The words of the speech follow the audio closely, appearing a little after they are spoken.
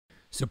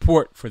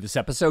Support for this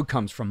episode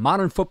comes from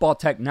Modern Football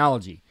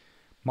Technology.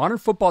 Modern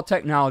Football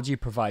Technology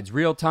provides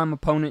real-time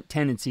opponent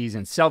tendencies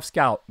and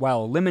self-scout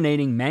while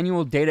eliminating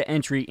manual data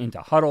entry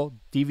into Huddle,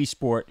 DV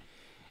Sport,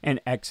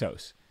 and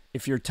Exos.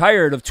 If you're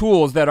tired of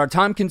tools that are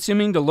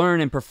time-consuming to learn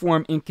and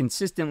perform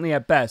inconsistently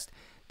at best,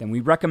 then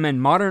we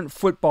recommend Modern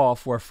Football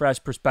for a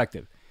fresh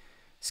perspective.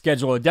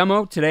 Schedule a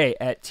demo today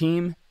at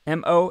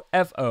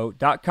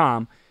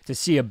teammofo.com to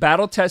see a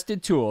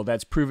battle-tested tool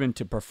that's proven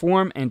to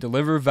perform and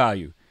deliver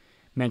value.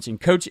 Mention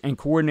Coach and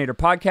Coordinator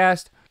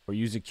Podcast or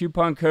use the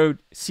coupon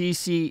code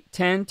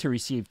CC10 to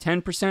receive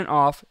 10%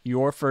 off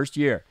your first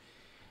year.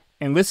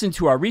 And listen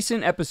to our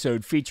recent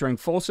episode featuring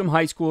Folsom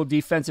High School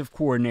defensive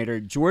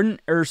coordinator Jordan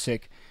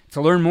Ersick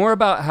to learn more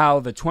about how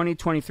the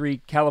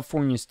 2023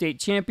 California State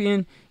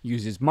Champion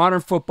uses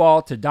modern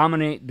football to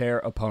dominate their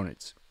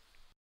opponents.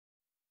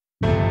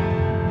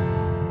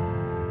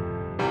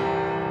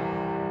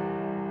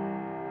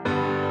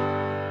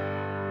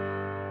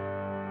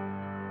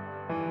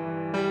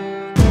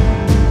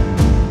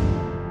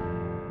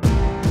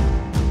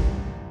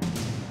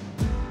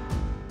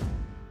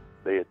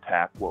 They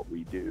attack what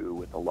we do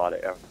with a lot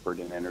of effort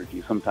and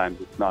energy. Sometimes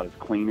it's not as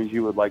clean as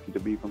you would like it to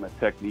be from a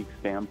technique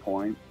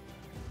standpoint.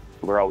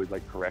 We're always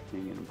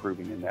correcting and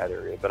improving in that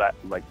area. But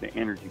the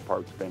energy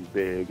part's been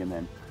big. And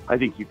then I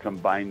think you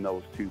combine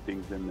those two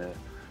things in the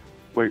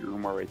weight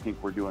room where I think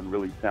we're doing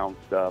really sound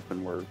stuff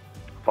and we're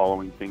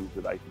following things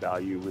that I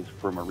value is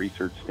from a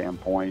research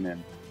standpoint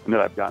and that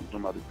I've gotten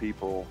from other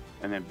people,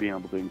 and then being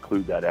able to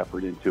include that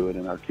effort into it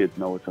and our kids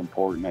know it's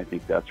important. I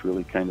think that's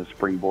really kind of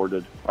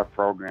springboarded our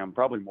program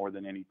probably more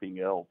than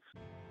anything else.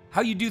 How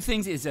you do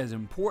things is as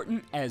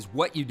important as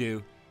what you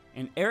do,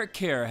 and Eric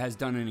Kjar has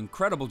done an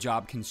incredible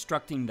job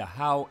constructing the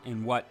how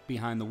and what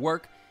behind the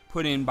work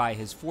put in by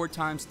his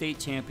four-time state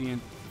champion,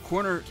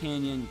 Corne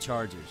Canyon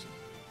Chargers.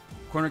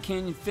 Corne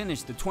Canyon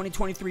finished the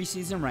 2023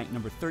 season ranked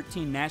number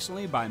 13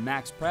 nationally by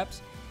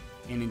MaxPreps,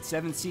 and in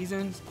 7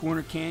 seasons,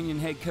 Corne Canyon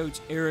head coach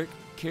Eric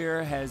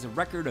Kjar has a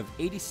record of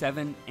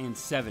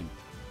 87-7.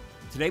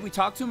 Today we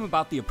talked to him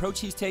about the approach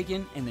he's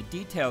taken and the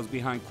details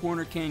behind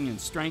Corne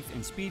Canyon's strength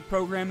and speed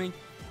programming,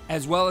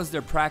 as well as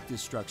their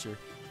practice structure.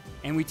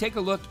 And we take a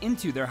look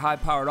into their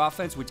high-powered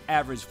offense, which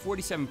averaged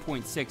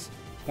 47.6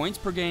 points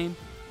per game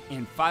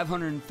and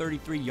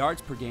 533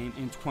 yards per game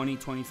in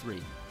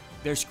 2023.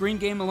 Their screen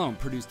game alone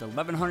produced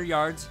 1,100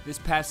 yards this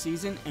past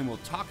season, and we'll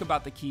talk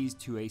about the keys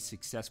to a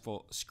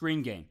successful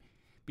screen game.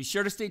 Be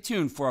sure to stay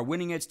tuned for our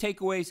Winning Edge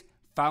takeaways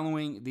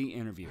following the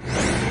interview.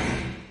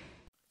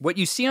 What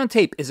you see on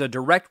tape is a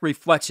direct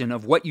reflection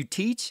of what you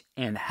teach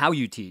and how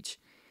you teach.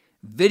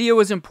 Video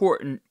is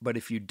important, but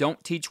if you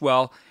don't teach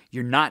well,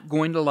 you're not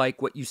going to like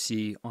what you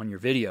see on your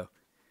video.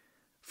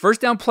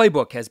 First Down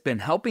Playbook has been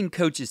helping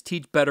coaches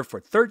teach better for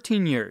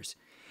 13 years.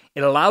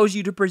 It allows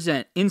you to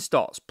present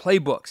installs,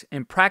 playbooks,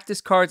 and practice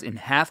cards in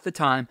half the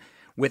time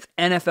with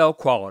NFL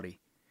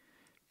quality.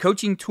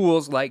 Coaching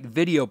tools like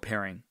video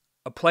pairing,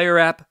 a player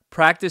app,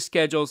 practice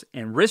schedules,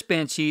 and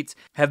wristband sheets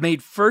have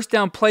made First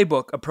Down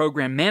Playbook a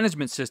program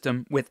management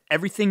system with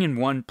everything in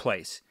one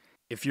place.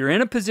 If you're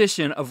in a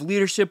position of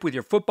leadership with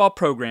your football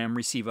program,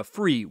 receive a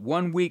free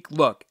 1-week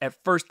look at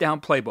First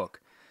Down Playbook.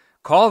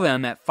 Call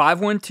them at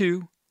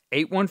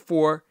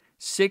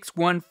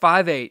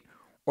 512-814-6158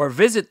 or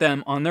visit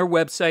them on their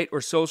website or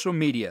social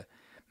media.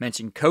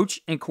 Mention Coach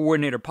and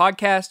Coordinator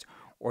Podcast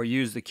or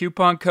use the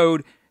coupon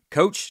code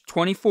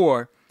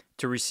COACH24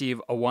 to receive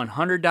a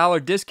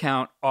 $100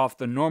 discount off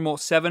the normal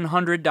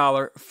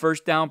 $700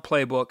 First Down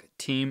Playbook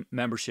team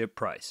membership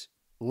price.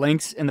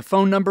 Links and the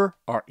phone number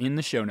are in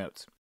the show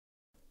notes.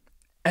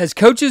 As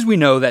coaches, we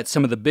know that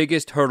some of the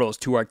biggest hurdles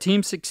to our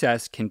team's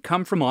success can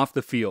come from off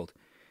the field.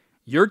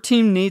 Your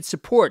team needs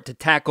support to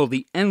tackle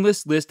the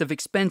endless list of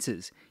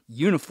expenses,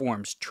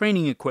 uniforms,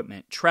 training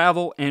equipment,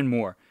 travel, and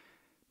more.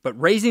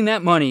 But raising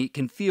that money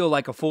can feel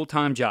like a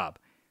full-time job.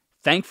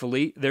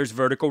 Thankfully, there's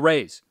Vertical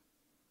Raise.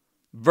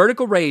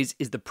 Vertical Raise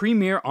is the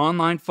premier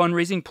online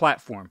fundraising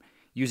platform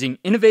using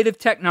innovative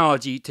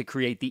technology to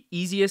create the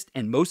easiest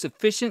and most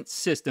efficient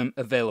system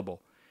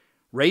available.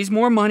 Raise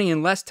more money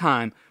in less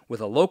time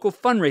with a local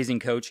fundraising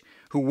coach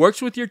who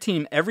works with your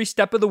team every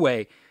step of the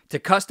way to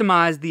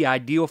customize the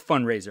ideal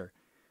fundraiser.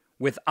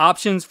 With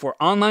options for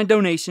online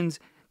donations,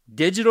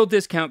 digital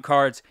discount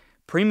cards,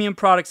 premium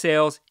product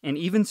sales, and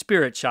even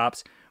spirit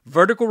shops,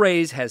 Vertical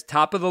Raise has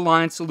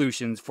top-of-the-line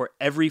solutions for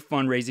every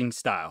fundraising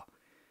style.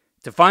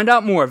 To find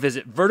out more,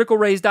 visit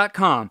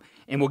verticalraise.com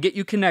and we'll get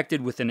you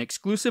connected with an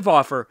exclusive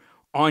offer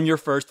on your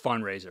first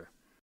fundraiser.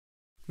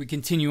 We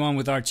continue on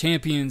with our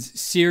Champions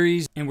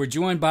series, and we're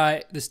joined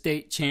by the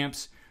state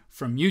champs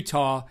from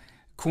Utah,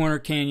 Corne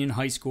Canyon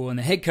High School, and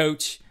the head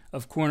coach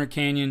of Corne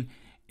Canyon,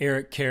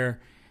 Eric Kjar.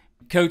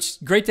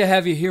 Coach, great to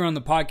have you here on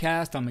the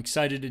podcast. I'm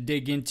excited to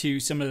dig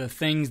into some of the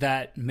things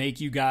that make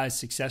you guys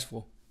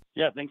successful.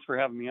 Yeah, thanks for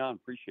having me on.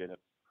 Appreciate it.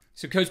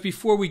 So, Coach,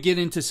 before we get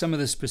into some of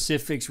the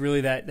specifics really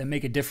that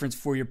make a difference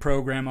for your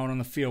program out on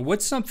the field,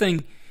 what's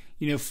something,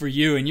 for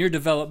you and your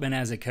development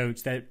as a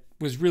coach that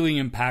was really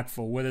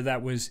impactful, whether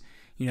that was,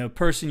 a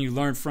person you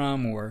learned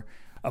from or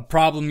a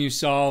problem you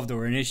solved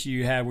or an issue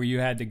you had where you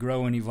had to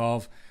grow and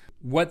evolve.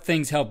 What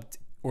things helped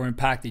or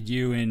impacted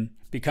you in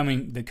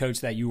becoming the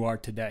coach that you are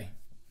today?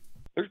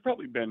 There's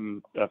probably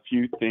been a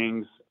few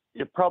things.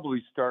 It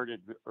probably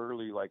started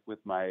early, like with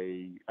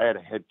I had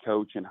a head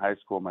coach in high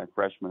school my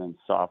freshman and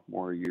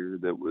sophomore year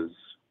that was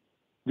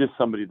just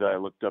somebody that I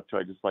looked up to.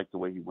 I just liked the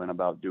way he went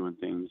about doing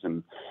things,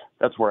 and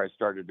that's where I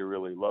started to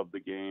really love the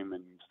game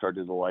and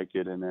started to like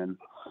it, and then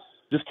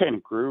just kind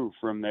of grew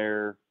from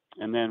there.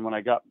 And then when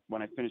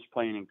I finished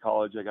playing in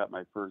college, I got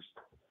my first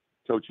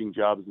coaching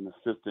job as an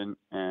assistant,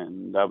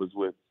 and that was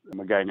with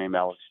a guy named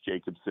Alex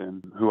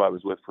Jacobson, who I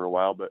was with for a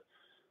while. But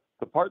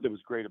the part that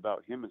was great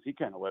about him is he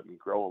kind of let me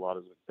grow a lot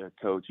as a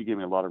coach. He gave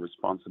me a lot of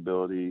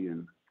responsibility,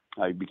 and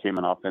I became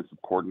an offensive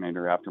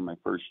coordinator after my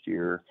first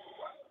year.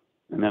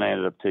 And then I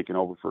ended up taking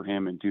over for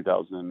him in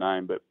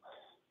 2009. But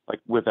like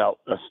without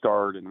a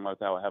start and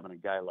without having a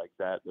guy like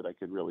that I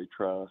could really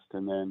trust.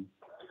 And then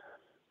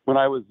when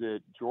I was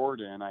at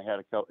Jordan, as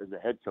a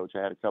head coach,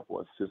 I had a couple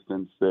of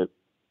assistants that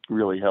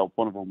really helped.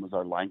 One of them was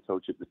our line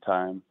coach at the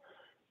time,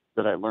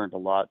 that I learned a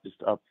lot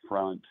just up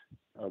front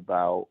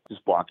about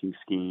just blocking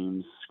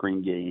schemes,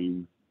 screen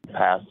game,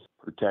 pass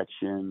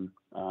protection,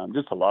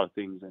 just a lot of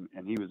things.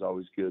 And he was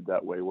always good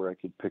that way, where I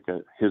could pick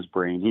his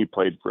brain. He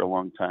played for a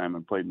long time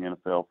and played in the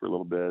NFL for a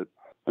little bit.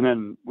 And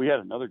then we had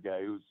another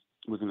guy who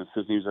was an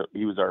assistant.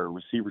 He was our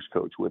receivers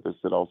coach with us,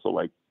 that also,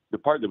 like, the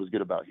part that was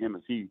good about him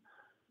is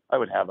I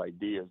would have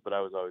ideas, but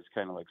I was always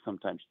kind of like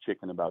sometimes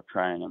chicken about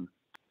trying them.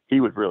 He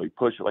would really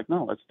push it, like,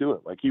 no, let's do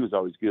it. Like, he was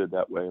always good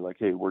that way. Like,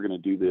 hey, we're going to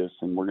do this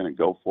and we're going to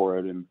go for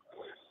it. And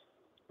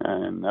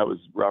that was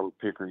Robert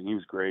Pickering. He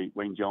was great.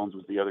 Wayne Jones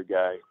was the other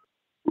guy.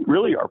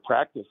 Really our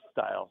practice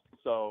style.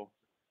 So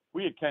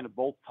we had kind of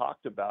both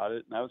talked about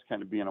it, and I was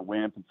kind of being a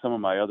wimp, and some of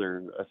my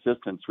other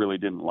assistants really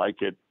didn't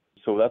like it.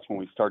 So that's when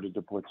we started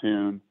to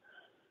platoon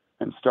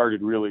and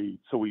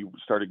so we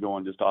started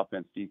going just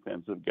offense,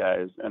 defensive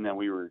guys. And then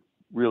we were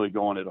really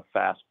going at a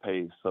fast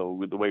pace. So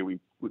with the way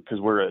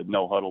because we're a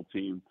no huddle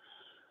team,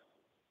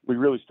 we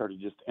really started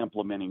just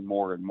implementing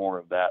more and more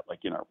of that, like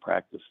in our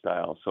practice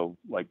style. So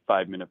like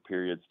 5-minute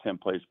periods, 10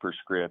 plays per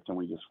script. And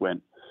we just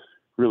went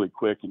really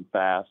quick and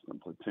fast and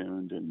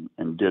platooned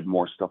and did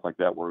more stuff like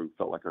that, where we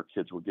felt like our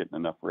kids were getting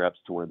enough reps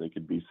to where they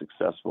could be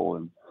successful.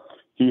 And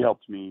he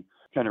helped me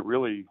kind of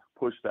really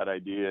push that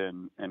idea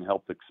and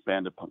helped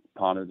expand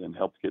upon it, and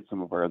helped get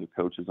some of our other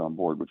coaches on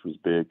board, which was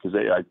big, because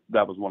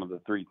that was one of the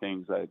 3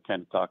 things I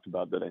kind of talked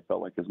about that I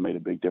felt like has made a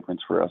big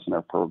difference for us in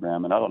our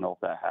program. And I don't know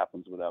if that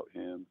happens without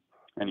him,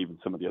 and even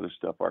some of the other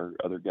stuff our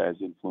other guys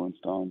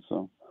influenced on.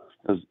 So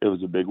it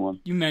was a big one.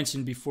 You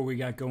mentioned before we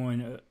got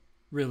going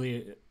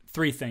really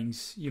 3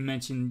 things. You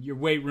mentioned your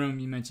weight room.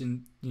 You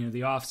mentioned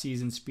the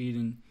off-season speed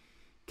and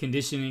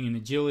conditioning and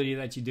agility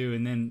that you do,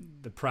 and then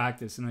the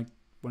practice. And I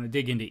want to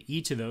dig into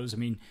each of those. I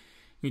mean,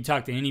 you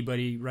talk to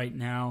anybody right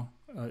now,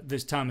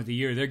 this time of the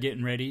year, they're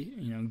getting ready,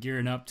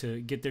 gearing up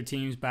to get their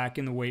teams back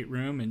in the weight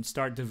room and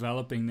start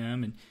developing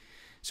them. And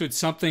so it's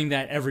something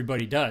that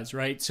everybody does,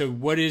 right? So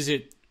what is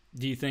it,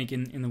 do you think,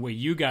 in the way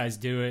you guys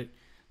do it,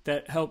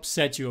 that helps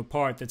set you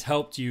apart, that's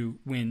helped you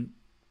win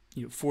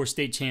 4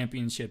 state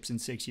championships in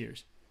 6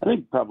 years? I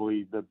think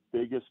probably the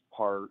biggest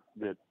part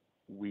that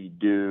we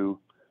do,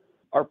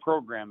 our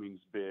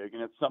programming's big,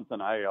 and it's something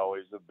I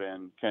always have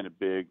been kind of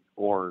big,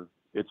 or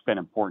it's been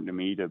important to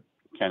me to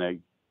kind of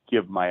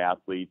give my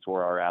athletes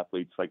or our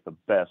athletes like the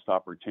best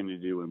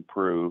opportunity to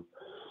improve.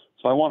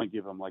 So I want to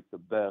give them like the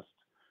best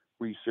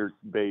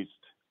research-based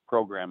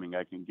programming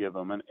I can give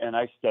them. And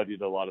I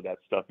studied a lot of that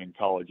stuff in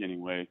college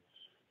anyway,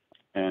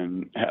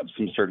 and have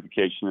some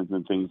certifications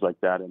and things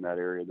like that in that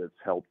area that's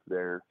helped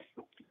there.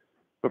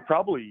 But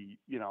probably,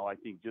 I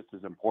think just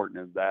as important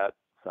as that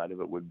side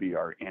of it would be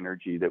our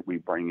energy that we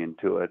bring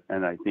into it.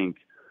 And I think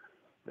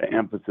the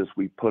emphasis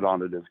we put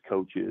on it as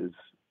coaches,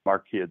 our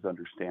kids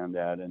understand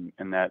that,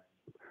 and that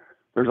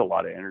there's a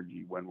lot of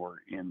energy when we're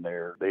in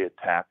there. They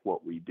attack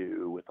what we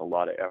do with a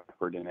lot of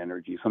effort and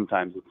energy.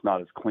 Sometimes it's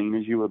not as clean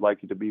as you would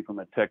like it to be from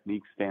a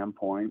technique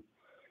standpoint.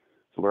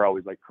 So we're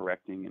always like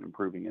correcting and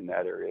improving in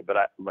that area. But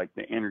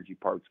the energy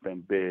part's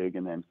been big.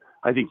 And then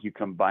I think you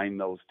combine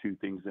those 2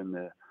 things in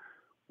the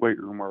weight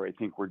room, where I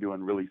think we're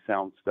doing really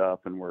sound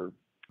stuff and we're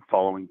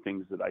following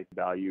things that I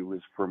value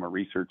is from a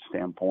research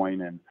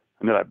standpoint and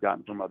that I've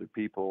gotten from other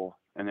people,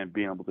 and then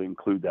being able to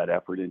include that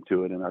effort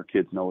into it, and our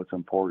kids know it's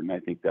important. I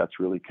think that's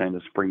really kind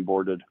of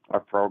springboarded our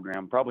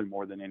program probably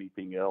more than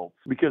anything else,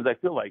 because I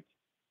feel like,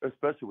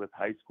 especially with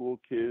high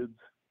school kids,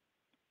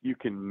 you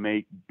can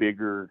make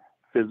bigger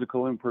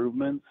physical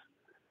improvements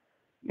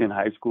in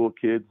high school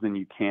kids than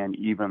you can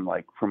even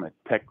like from a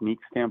technique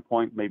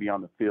standpoint, maybe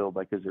on the field,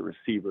 like as a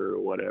receiver or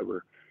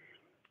whatever.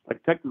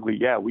 Like technically,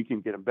 yeah, we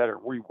can get them better.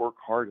 We work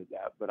hard at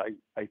that, but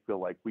I feel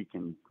like we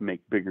can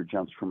make bigger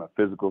jumps from a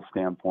physical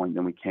standpoint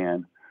than we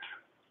can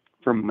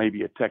from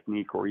maybe a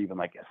technique or even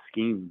like a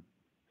scheme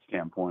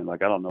standpoint.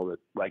 Like, I don't know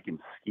that I can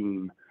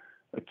scheme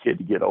a kid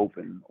to get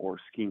open or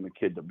scheme a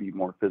kid to be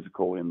more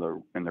physical in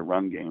the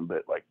run game,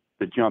 but like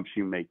the jumps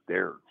you make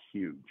there are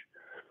huge,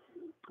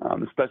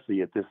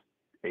 especially at this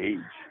age,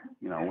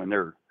 when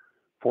they're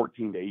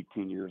 14 to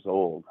 18 years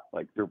old,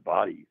 like their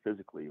body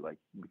physically, like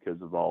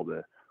because of all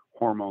the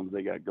hormones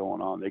they got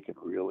going on, they can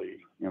really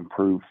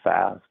improve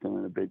fast and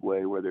in a big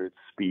way, whether it's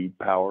speed,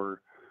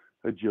 power,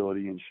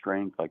 agility, and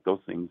strength. Like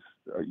those things,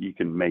 you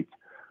can make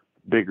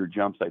bigger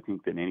jumps, I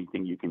think, than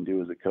anything you can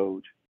do as a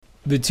coach.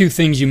 The two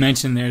things you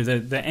mentioned there,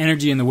 the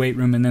energy in the weight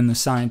room and then the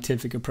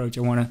scientific approach,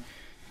 I want to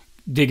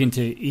dig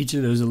into each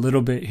of those a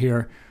little bit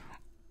here.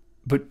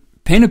 But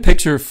paint a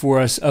picture for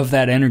us of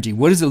that energy.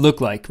 What does it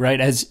look like,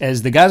 right?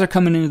 As the guys are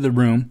coming into the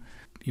room,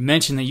 you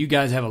mentioned that you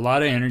guys have a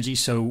lot of energy.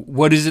 So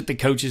what is it the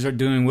coaches are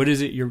doing? What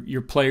is it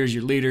your players,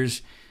 your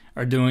leaders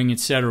are doing, et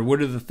cetera?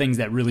 What are the things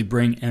that really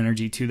bring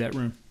energy to that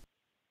room?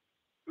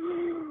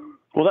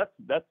 Well,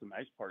 that's the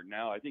nice part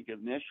now. I think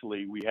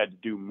initially we had to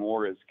do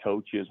more as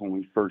coaches when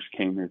we first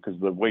came here, because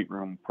the weight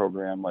room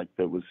program, like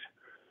that was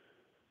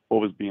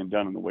what was being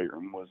done in the weight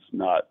room, was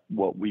not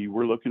what we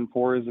were looking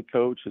for as a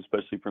coach,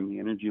 especially from the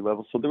energy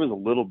level. So there was a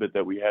little bit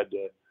that we had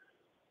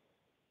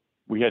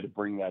to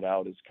bring that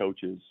out as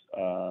coaches,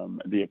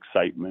 the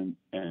excitement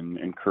and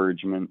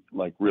encouragement,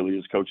 like really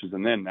as coaches.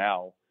 And then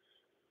now,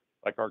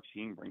 like our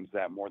team brings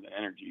that more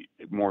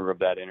of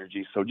that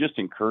energy. So just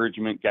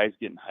encouragement, guys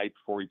getting hyped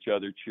for each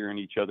other, cheering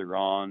each other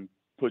on,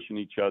 pushing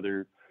each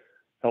other,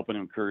 helping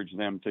encourage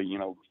them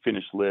to,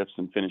 finish lifts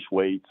and finish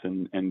weights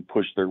and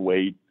push their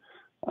weight.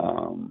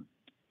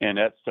 And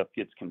that stuff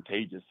gets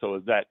contagious. So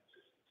as that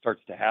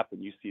starts to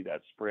happen, you see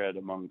that spread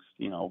amongst,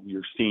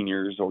 your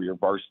seniors or your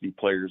varsity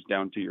players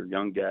down to your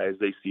young guys.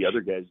 They see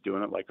other guys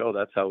doing it, like, oh,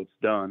 that's how it's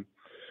done.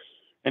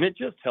 And it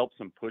just helps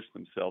them push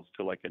themselves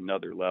to like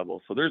another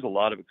level. So there's a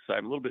lot of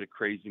excitement, a little bit of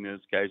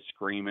craziness, guys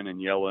screaming and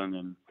yelling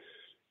and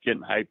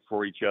getting hyped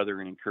for each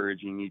other and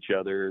encouraging each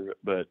other.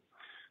 But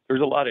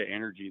there's a lot of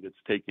energy that's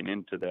taken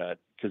into that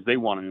because they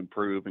want to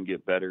improve and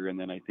get better. And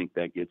then I think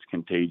that gets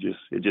contagious.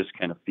 It just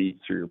kind of feeds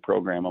through your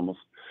program, almost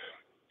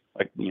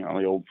like,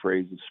 the old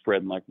phrase is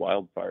spreading like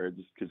wildfire,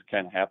 just because it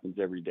kind of happens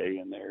every day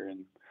in there.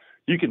 And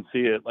you can see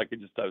it, like I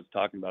was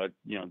talking about,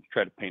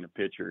 try to paint a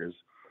picture as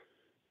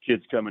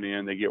kids coming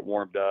in, they get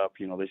warmed up,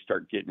 they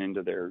start getting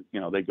into their,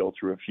 they go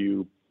through a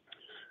few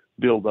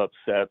build up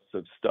sets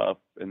of stuff.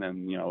 And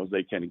then, as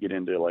they kind of get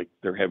into like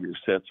their heavier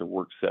sets or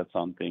work sets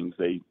on things,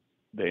 the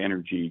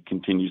energy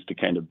continues to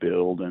kind of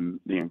build and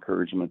the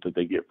encouragement that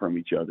they get from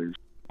each other.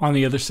 On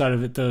the other side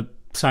of it, the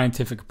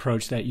scientific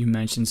approach that you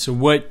mentioned. So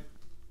what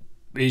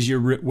is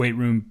your weight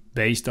room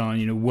based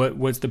on?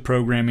 What's the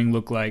programming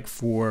look like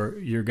for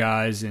your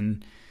guys?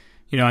 And,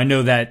 I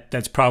know that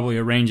that's probably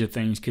a range of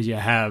things because you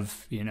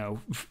have,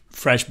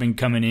 freshmen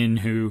coming in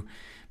who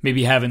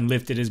maybe haven't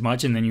lifted as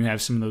much. And then you have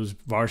some of those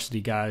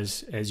varsity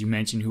guys, as you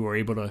mentioned, who are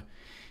able to,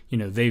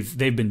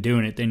 they've been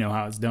doing it. They know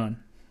how it's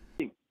done. I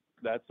think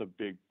that's a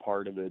big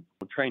part of it.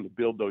 We're trying to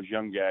build those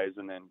young guys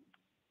and then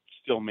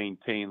still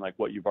maintain like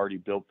what you've already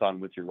built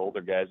on with your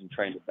older guys and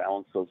trying to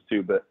balance those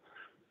two. But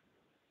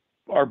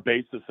our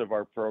basis of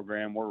our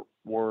program,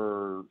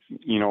 we're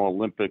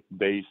Olympic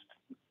based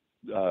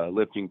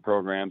lifting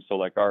program. So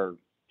like our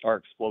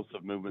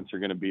explosive movements are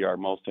going to be our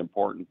most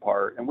important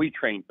part. And we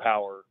train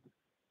power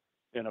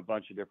in a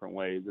bunch of different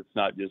ways. It's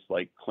not just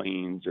like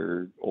cleans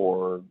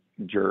or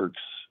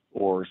jerks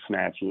or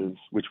snatches,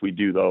 which we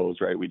do those,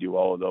 right? We do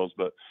all of those,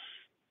 but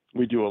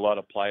we do a lot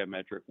of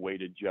plyometric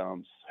weighted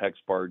jumps, hex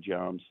bar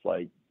jumps,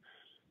 like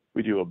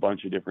we do a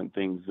bunch of different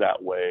things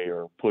that way,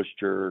 or push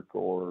jerk,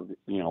 or,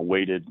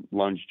 weighted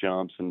lunge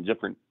jumps and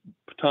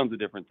tons of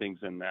different things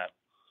in that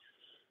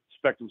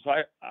spectrum. So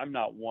I'm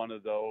not one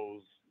of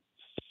those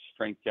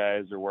strength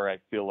guys or where I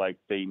feel like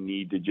they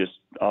need to just,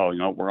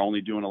 we're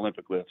only doing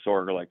Olympic lifts,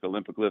 or like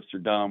Olympic lifts are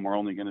dumb, we're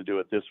only going to do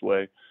it this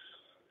way.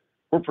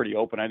 We're pretty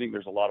open. I think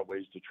there's a lot of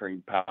ways to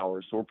train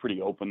power. So we're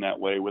pretty open that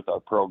way with our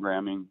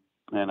programming.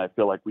 And I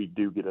feel like we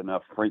do get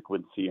enough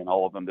frequency in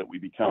all of them that we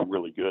become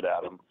really good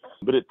at them.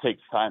 But it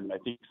takes time. And I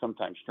think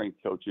sometimes strength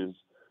coaches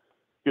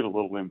get a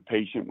little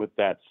impatient with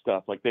that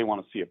stuff. Like they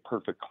want to see a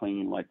perfect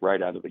clean, like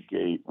right out of the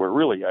gate, where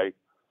really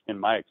in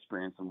my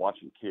experience and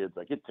watching kids,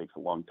 like it takes a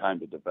long time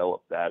to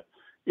develop that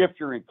if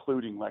you're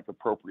including like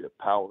appropriate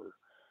power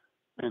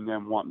and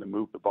then wanting to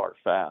move the bar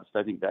fast.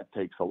 I think that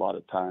takes a lot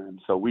of time.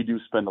 So we do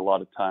spend a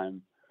lot of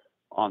time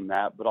on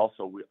that, but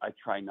also I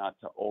try not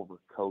to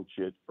overcoach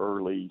it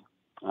early.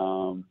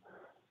 And,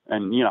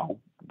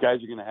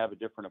 guys are going to have a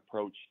different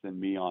approach than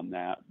me on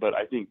that. But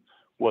I think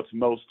what's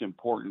most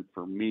important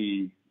for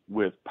me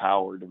with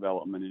power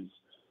development is,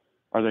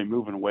 are they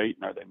moving weight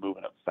and are they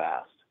moving it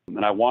fast?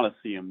 And I want to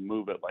see them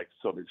move it like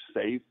so they're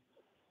safe.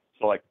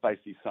 So like if I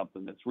see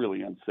something that's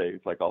really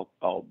unsafe, like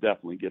I'll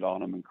definitely get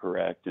on them and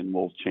correct, and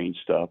we'll change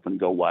stuff and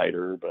go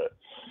wider. But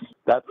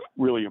that's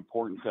really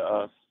important to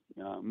us.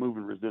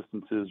 Moving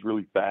resistances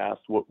really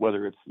fast,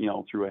 whether it's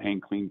through a hang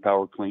clean,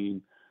 power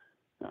clean,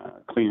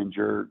 clean and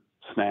jerk,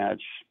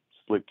 snatch,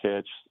 split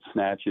catch,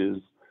 snatches,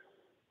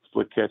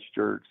 split catch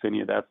jerks,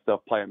 any of that stuff,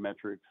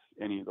 plyometrics,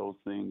 any of those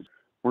things.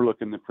 We're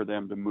looking for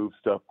them to move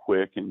stuff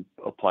quick and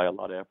apply a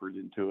lot of effort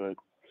into it.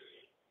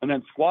 And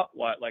then squat,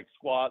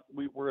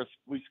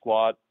 we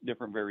squat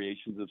different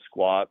variations of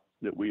squat.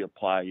 that we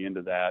apply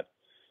into that.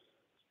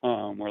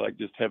 We're like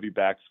just heavy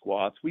back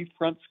squats. We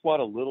front squat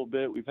a little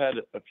bit. We've had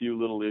a few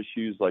little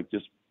issues like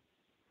just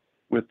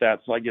with that.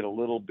 So I get a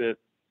little bit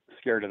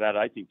scared of that.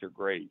 I think they're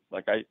great.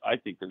 Like I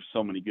think there's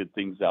so many good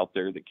things out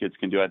there that kids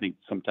can do. I think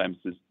sometimes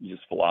it's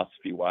just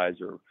philosophy wise,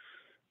 or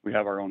we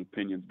have our own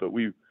opinions, but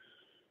we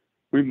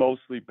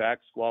mostly back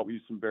squat. We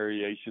use some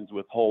variations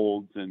with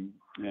holds and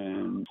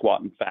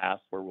squatting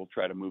fast, where we'll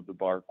try to move the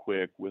bar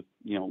quick with,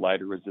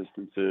 lighter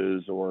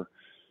resistances, or,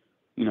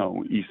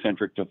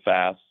 eccentric to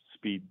fast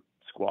speed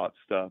squat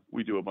stuff.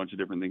 We do a bunch of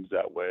different things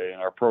that way.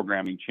 And our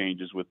programming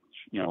changes with,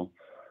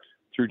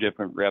 through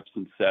different reps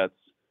and sets.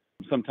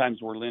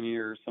 Sometimes we're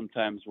linear,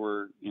 sometimes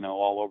we're,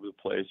 all over the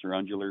place, or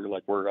undulator,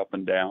 like we're up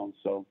and down.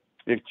 So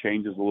it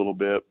changes a little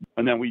bit.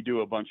 And then we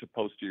do a bunch of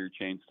posterior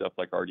chain stuff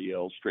like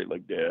RDL, straight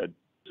leg dead,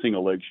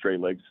 single leg, straight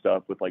leg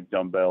stuff with like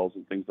dumbbells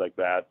and things like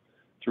that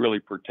to really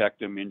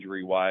protect them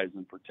injury wise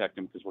and protect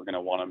them, because we're going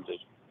to want them to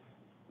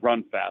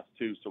run fast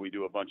too. So we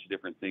do a bunch of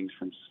different things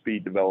from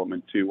speed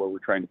development too, where we're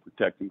trying to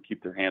protect them,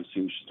 keep their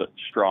hamstrings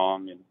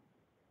strong,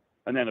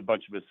 and then a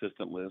bunch of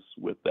assistant lifts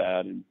with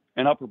that.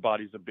 And upper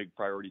body is a big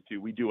priority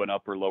too. We do an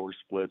upper lower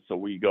split. So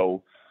we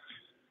go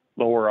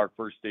lower our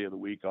first day of the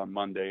week on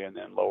Monday, and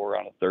then lower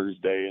on a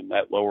Thursday. And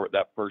that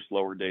first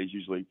lower day is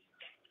usually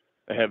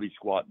a heavy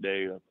squat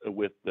day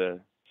with the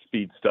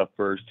speed stuff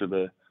first, or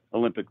the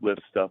Olympic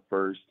lift stuff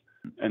first,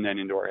 and then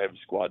into our heavy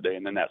squat day.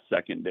 And then that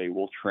second day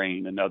we'll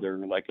train another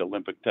like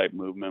Olympic type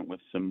movement with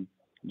some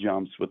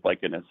jumps with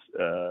like an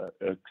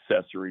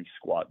accessory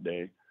squat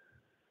day.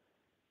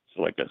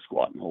 So like a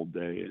squat and hold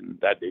day. And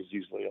that day is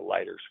usually a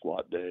lighter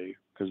squat day,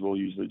 because we'll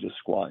usually just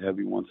squat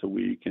heavy once a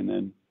week and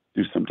then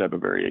do some type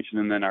of variation.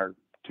 And then our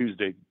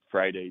Tuesday,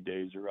 Friday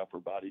days are upper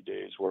body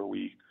days, where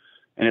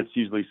and it's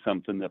usually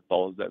something that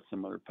follows that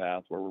similar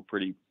path, where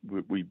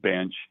we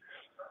bench,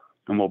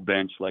 and we'll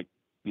bench like,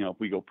 if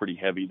we go pretty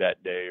heavy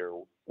that day,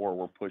 or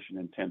we're pushing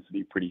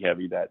intensity pretty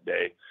heavy that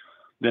day,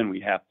 then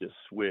we have to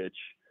switch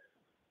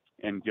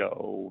and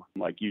go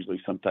like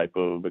usually some type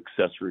of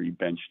accessory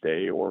bench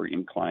day or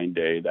incline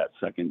day that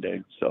second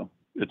day. So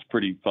it's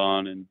pretty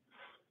fun, and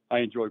I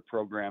enjoy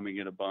programming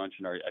it a bunch.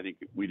 And I think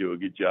we do a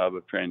good job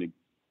of trying to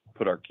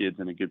put our kids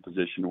in a good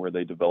position where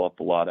they develop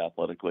a lot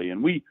athletically.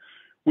 And we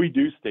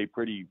do stay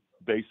pretty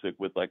basic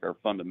with like our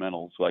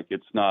fundamentals. Like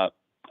I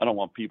don't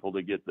want people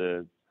to get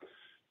the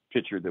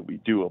picture that we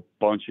do a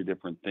bunch of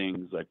different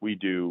things. Like we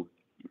do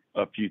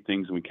a few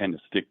things and we kind of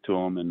stick to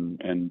them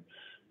and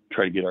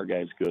try to get our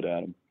guys good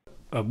at them.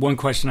 One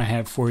question I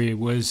have for you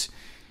was,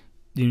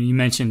 you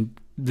mentioned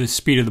the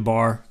speed of the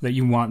bar, that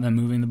you want them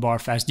moving the bar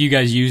fast. Do you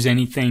guys use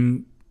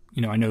anything?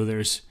 I know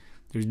there's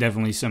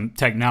definitely some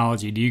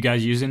technology. Do you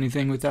guys use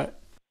anything with that?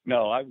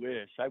 No, I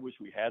wish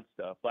we had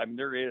stuff. I mean,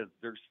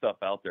 there's stuff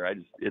out there.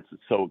 It's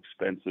so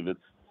expensive.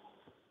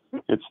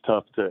 It's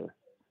tough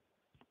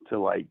to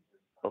like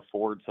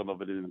afford some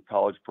of it in the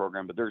college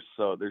program, but there's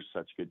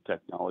such good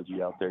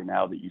technology out there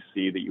now that you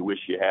see that you wish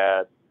you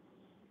had.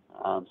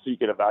 So you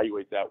can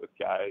evaluate that with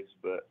guys,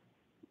 but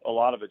a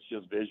lot of it's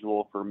just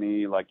visual for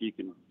me. Like you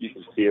can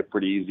see it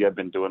pretty easy. I've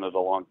been doing it a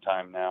long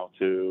time now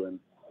too. And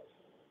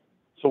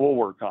so we'll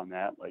work on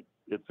that. Like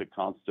it's a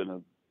constant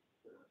of,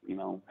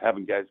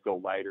 having guys go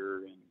lighter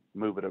and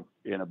move it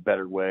in a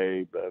better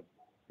way. But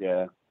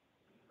yeah,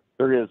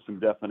 there is some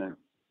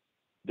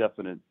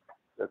definite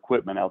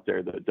equipment out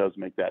there that does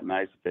make that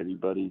nice. If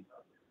anybody,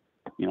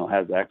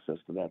 has access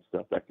to that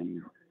stuff,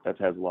 that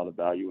has a lot of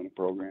value in a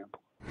program.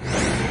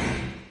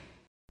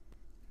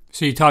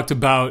 So you talked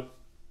about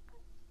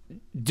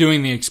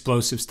doing the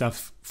explosive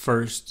stuff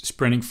first,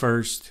 sprinting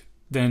first,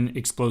 then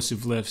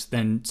explosive lifts,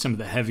 then some of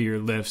the heavier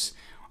lifts.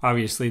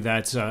 Obviously,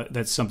 that's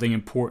something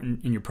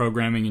important in your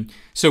programming. And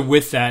so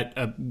with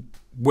that,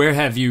 where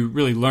have you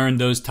really learned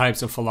those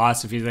types of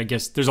philosophies? I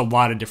guess there's a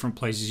lot of different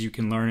places you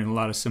can learn and a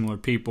lot of similar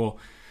people.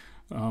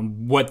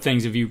 What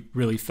things have you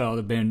really felt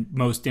have been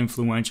most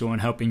influential in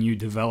helping you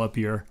develop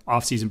your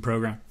off-season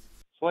program?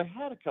 So I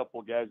had a couple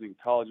of guys in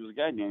college. There was a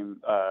guy named,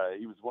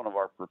 he was one of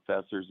our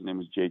professors. His name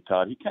was Jay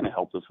Todd. He kind of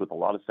helped us with a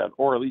lot of stuff,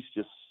 or at least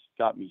just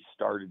got me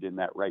started in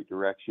that right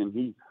direction.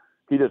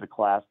 He did a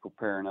class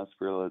preparing us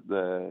for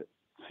the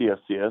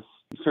CCHS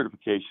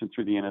certification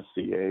through the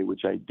NSCA,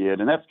 which I did.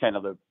 And that's kind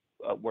of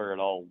where it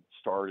all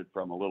started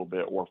from a little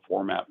bit, or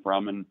format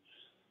from. And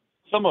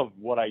some of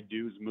what I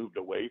do has moved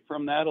away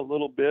from that a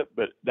little bit,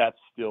 but that's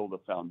still the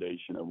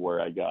foundation of where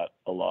I got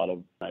a lot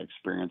of my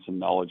experience and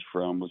knowledge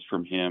from, was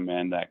from him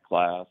and that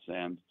class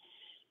and,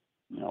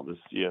 the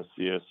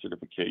CCHS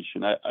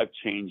certification. I've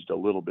changed a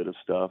little bit of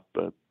stuff,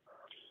 but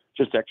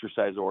just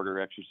exercise order,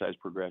 exercise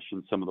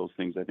progression, some of those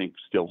things I think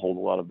still hold a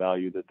lot of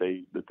value that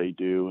they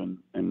do.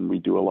 And we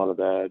do a lot of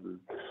that. And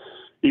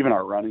even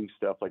our running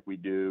stuff, like we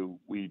do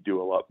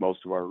most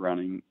of our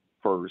running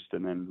first,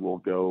 and then we'll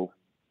go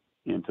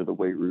into the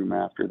weight room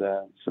after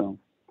that. So,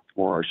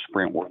 or our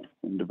sprint work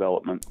and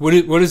development. What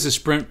does the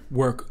sprint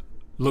work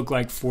look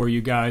like for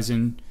you guys?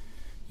 And,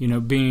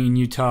 being in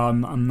Utah,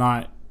 I'm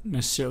not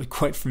necessarily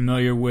quite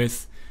familiar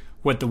with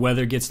what the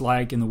weather gets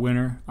like in the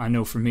winter. I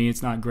know for me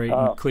it's not great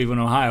in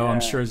Cleveland, Ohio. Yeah.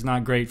 I'm sure it's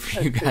not great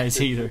for you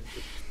guys either.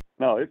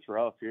 No, it's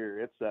rough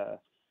here.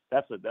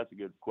 That's a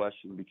good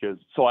question because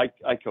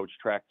I coach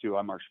track too.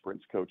 I'm our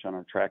sprints coach on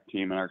our track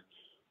team, and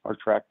our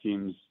track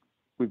teams,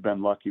 we've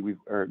been lucky.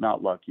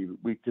 Not lucky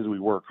because we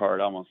work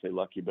hard. I won't say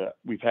lucky, but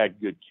we've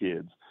had good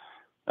kids.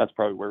 That's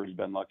probably where we've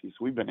been lucky. So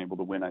we've been able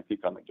to win. I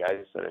think on the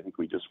guys' side, I think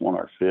we just won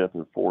our 5th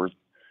or 4th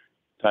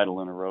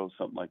title in a row,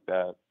 something like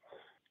that.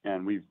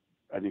 And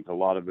I think a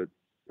lot of it,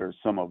 or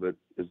some of it,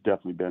 has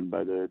definitely been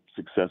by the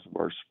success of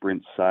our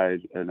sprint side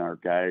and our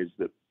guys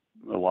that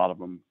a lot of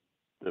them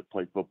that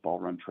play football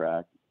run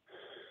track.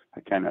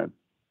 I kind of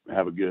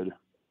have a good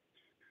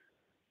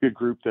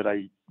group that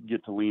I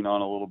get to lean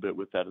on a little bit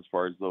with that as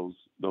far as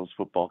those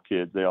football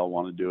kids. They all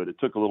want to do it. It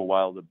took a little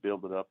while to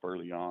build it up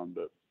early on,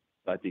 but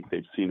I think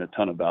they've seen a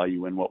ton of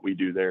value in what we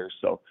do there.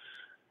 So,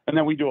 and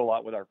then we do a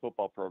lot with our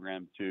football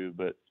program too,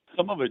 but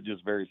some of it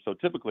just varies. So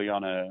typically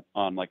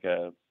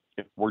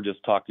if we're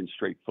just talking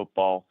straight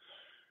football,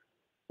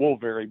 we'll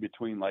vary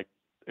between like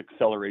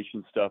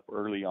acceleration stuff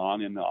early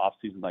on in the off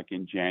season, like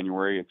in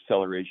January,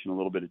 acceleration, a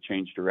little bit of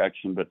change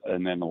direction,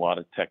 and then a lot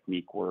of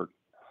technique work.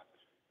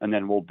 And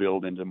then we'll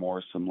build into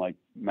more some like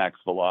max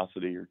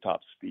velocity or top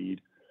speed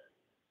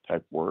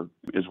type work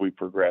as we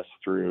progress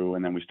through.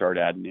 And then we start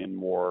adding in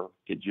more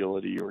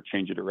agility or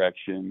change of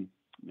direction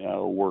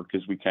work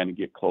as we kind of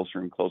get closer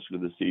and closer to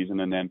the season.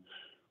 And then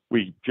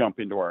we jump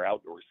into our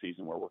outdoor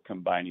season where we're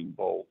combining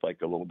both,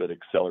 like a little bit of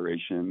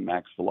acceleration,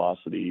 max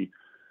velocity,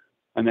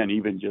 and then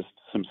even just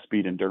some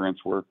speed endurance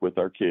work with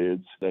our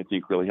kids that I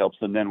think really helps.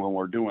 And then when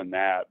we're doing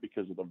that,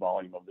 because of the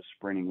volume of the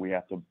sprinting, we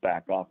have to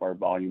back off our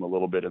volume a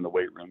little bit in the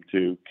weight room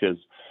too, because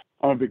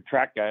I'm a big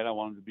track guy and I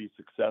want him to be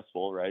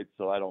successful, right?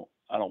 So I don't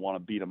want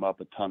to beat him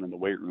up a ton in the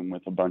weight room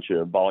with a bunch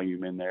of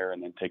volume in there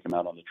and then take him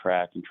out on the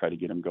track and try to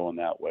get him going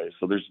that way.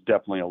 So there's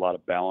definitely a lot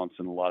of balance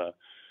and a lot of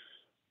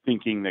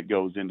thinking that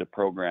goes into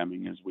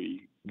programming as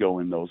we go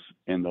in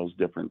those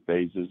different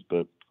phases.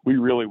 But we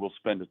really will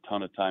spend a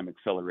ton of time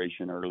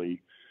acceleration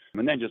early,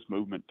 and then just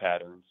movement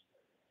patterns,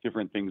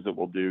 different things that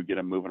we'll do, get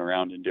them moving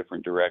around in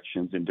different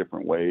directions in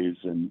different ways,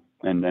 and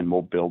then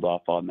we'll build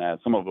off on that.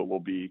 Some of it will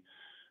be,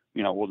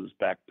 we'll just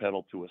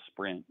backpedal to a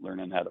sprint,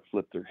 learning how to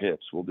flip their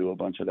hips. We'll do a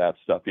bunch of that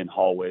stuff in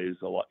hallways.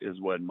 A lot is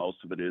what most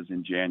of it is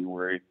in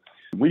January.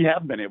 We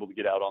have been able to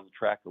get out on the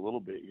track a little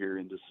bit here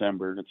in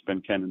December. It's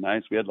been kind of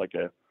nice. We had like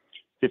a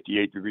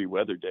 58-degree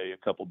weather day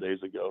a couple days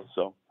ago,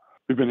 so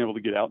we've been able to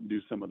get out and do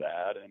some of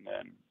that. And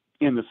then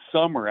in the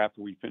summer,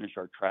 after we finish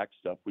our track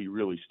stuff, we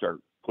really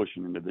start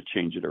pushing into the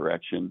change of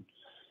direction.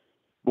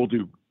 We'll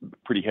do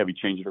pretty heavy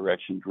change of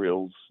direction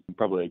drills,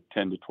 probably like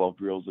 10 to 12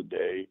 drills a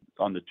day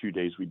on the 2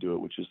 days we do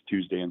it, which is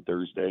Tuesday and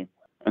Thursday.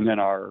 And then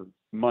our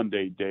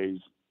Monday days,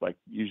 like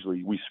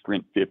usually we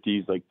sprint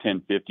 50s, like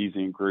 10 50s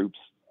in groups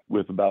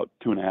with about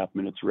 2.5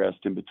 minutes rest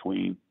in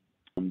between,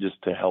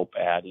 just to help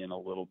add in a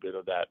little bit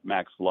of that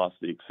max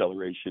velocity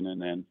acceleration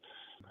and then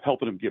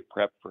helping them get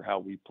prepped for how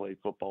we play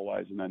football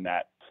wise. And then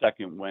that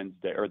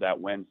Wednesday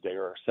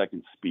or our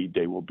second speed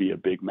day will be a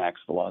big max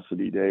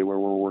velocity day where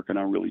we're working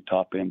on really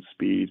top end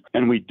speed.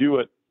 And we do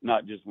it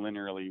not just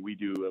linearly. We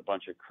do a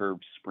bunch of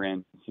curved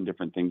sprints and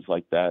different things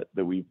like that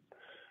we've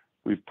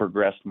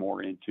progressed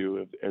more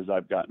into as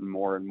I've gotten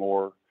more and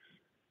more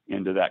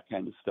into that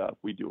kind of stuff.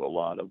 We do a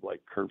lot of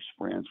like curved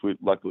sprints.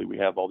 Luckily we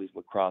have all these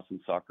lacrosse and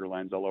soccer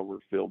lines all over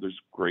the field. There's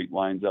great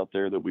lines out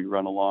there that we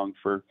run along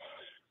for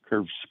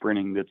curved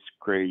sprinting. That's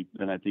great,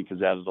 and I think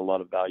has added a lot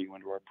of value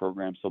into our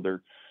program. So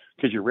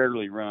because you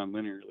rarely run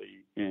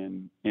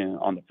linearly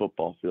on the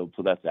football field,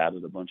 so that's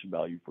added a bunch of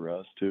value for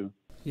us too.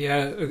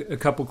 Yeah, a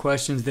couple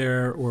questions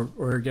there,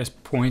 or I guess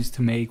points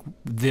to make.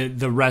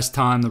 The rest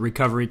time, the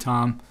recovery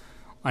time.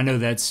 I know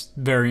that's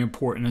very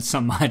important. It's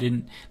something I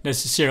didn't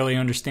necessarily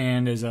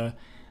understand as a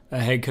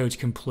head coach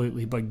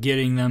completely, but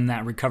getting them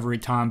that recovery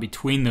time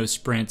between those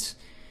sprints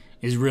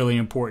is really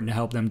important to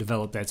help them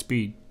develop that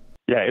speed.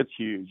 Yeah, it's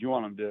huge. You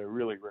want them to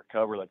really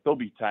recover. Like there'll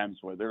be times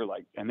where they're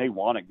like, and they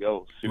want to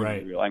go sooner.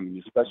 Right. I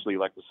mean, especially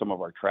like with some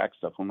of our track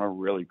stuff when we're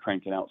really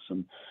cranking out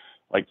some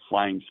like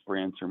flying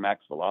sprints or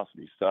max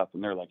velocity stuff,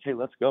 and they're like, hey,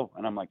 let's go.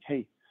 And I'm like,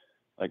 hey,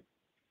 like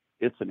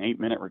it's an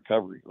 8-minute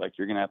recovery. Like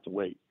you're going to have to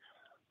wait.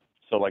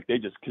 So like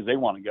because they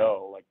want to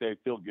go, like they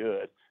feel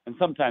good. And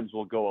sometimes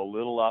we'll go a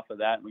little off of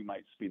that and we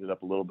might speed it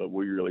up a little bit.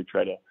 We really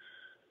try to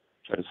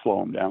slow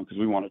them down because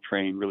we want to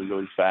train really,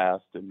 really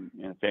fast. And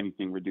if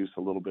anything, reduce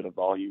a little bit of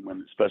volume,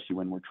 especially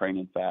when we're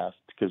training fast,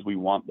 because we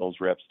want those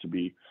reps to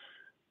be,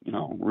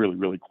 really,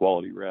 really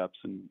quality reps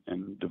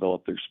and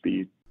develop their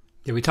speed.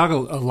 Yeah, we talk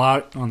a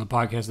lot on the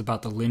podcast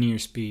about the linear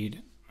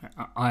speed.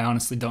 I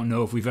honestly don't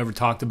know if we've ever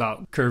talked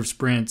about curved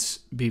sprints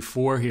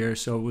before here.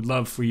 So I would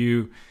love for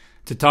you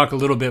to talk a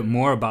little bit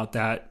more about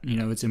that,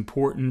 its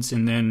importance,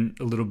 and then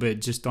a little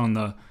bit just on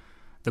the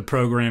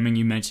programming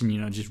you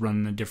mentioned, just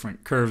running the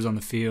different curves on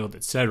the field,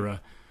 etc.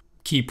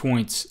 Key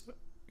points,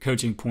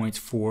 coaching points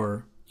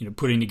for,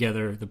 putting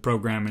together the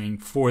programming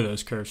for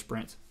those curve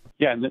sprints.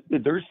 Yeah, and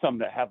there's some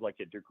that have like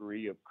a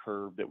degree of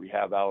curve that we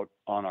have out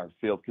on our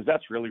field, because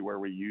that's really where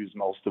we use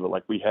most of it.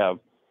 Like we have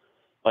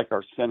like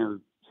our center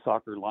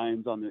soccer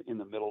lines in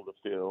the middle of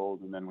the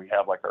field, and then we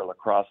have like our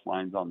lacrosse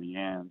lines on the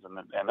ends, and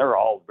they're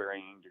all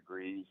varying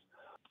degrees.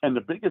 And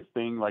the biggest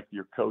thing like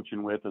you're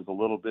coaching with is a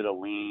little bit of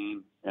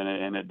lean,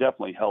 and it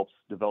definitely helps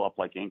develop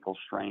like ankle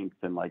strength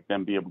and like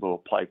them be able to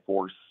apply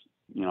force,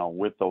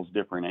 with those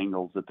different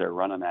angles that they're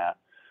running at.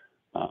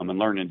 And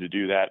learning to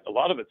do that. A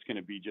lot of it's going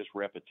to be just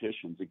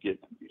repetitions to get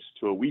them used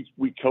to it.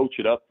 We coach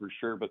it up for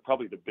sure, but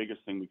probably the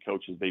biggest thing we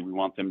coach is we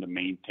want them to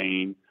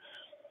maintain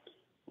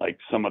like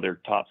some of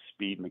their top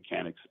speed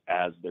mechanics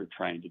as they're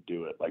trying to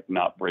do it, like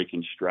not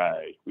breaking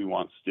stride. We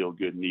want still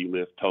good knee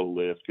lift, toe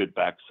lift, good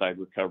backside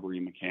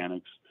recovery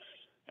mechanics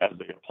as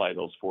they apply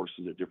those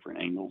forces at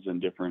different angles and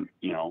different,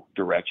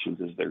 directions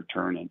as they're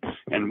turning.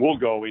 And we'll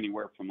go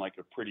anywhere from like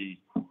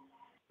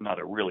not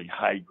a really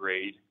high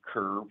grade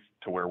curve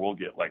to where we'll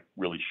get like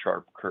really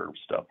sharp curve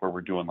stuff where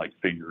we're doing like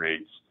figure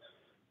eights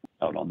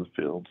out on the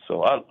field.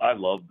 So I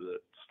love the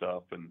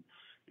stuff, and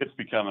it's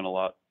becoming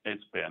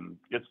it's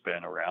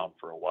been around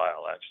for a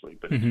while actually,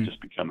 but it's just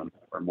becoming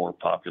more and more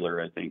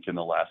popular. I think in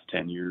the last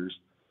 10 years,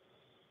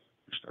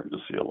 we're starting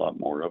to see a lot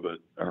more of it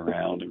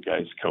around and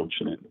guys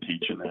coaching it and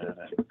teaching it.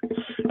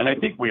 And I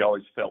think we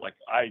always felt like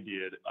I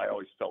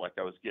always felt like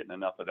I was getting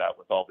enough of that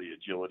with all the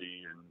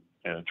agility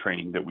and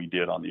training that we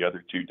did on the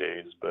other 2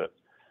 days, but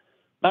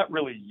not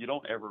really. You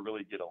don't ever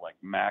really get a like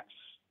max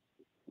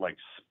like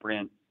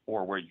sprint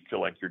or where you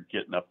feel like you're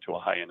getting up to a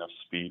high enough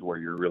speed where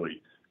you're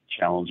really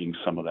challenging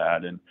some of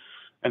that. And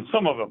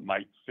some of it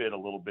might fit a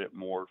little bit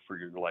more for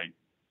your like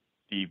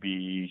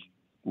DB,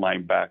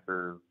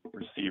 linebacker,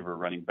 receiver,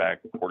 running back,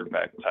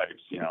 quarterback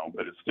types,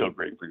 but it's still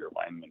great for your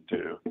linemen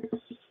too.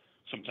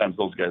 Sometimes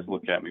those guys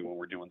look at me when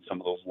we're doing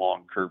some of those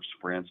long curve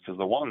sprints, because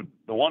the one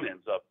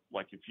ends up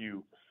like, if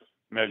you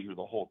measure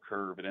the whole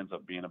curve, it ends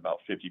up being about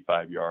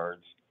 55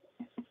 yards.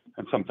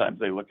 And sometimes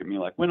they look at me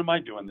like, when am I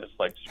doing this,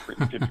 like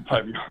sprinting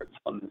 55 yards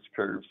on this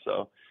curve?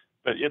 So,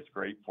 but it's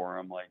great for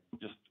them, like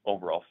just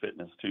overall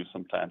fitness too.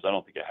 Sometimes I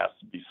don't think it has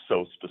to be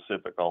so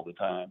specific all the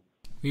time.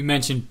 You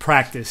mentioned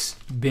practice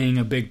being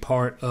a big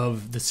part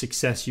of the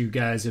success you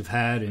guys have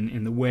had,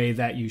 and the way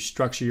that you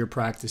structure your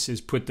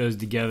practices, put those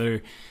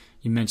together.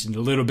 You mentioned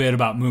a little bit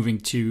about moving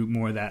to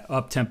more of that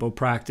up-tempo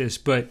practice,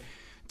 but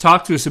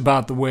talk to us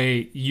about the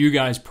way you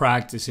guys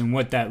practice and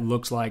what that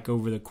looks like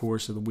over the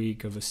course of the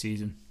week of a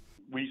season.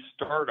 We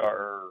start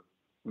our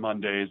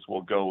Mondays,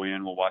 we'll go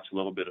in, we'll watch a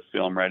little bit of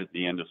film right at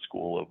the end of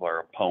school of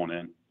our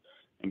opponent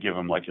and give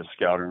them like a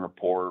scouting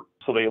report,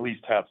 so they at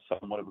least have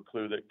somewhat of a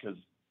clue, that because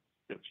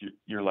if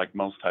you're like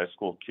most of your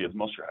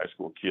high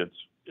school kids,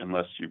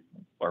 unless you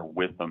are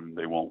with them,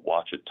 they won't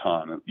watch a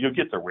ton. You'll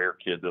get the rare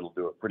kid that'll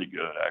do it pretty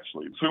good,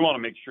 actually. So we want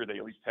to make sure they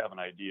at least have an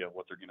idea of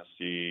what they're going to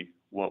see,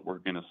 what we're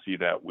going to see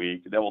that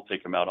week. And then we'll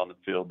take them out on the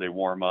field. They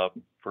warm up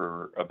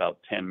for about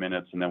 10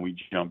 minutes, and then we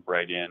jump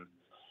right in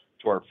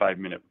to our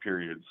 5-minute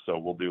periods. So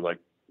we'll do like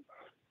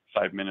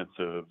 5 minutes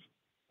of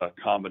a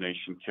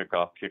combination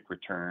kickoff, kick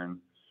return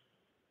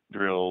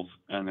drills,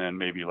 and then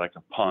maybe like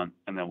a punt,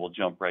 and then we'll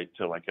jump right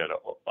to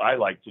I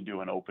like to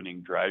do an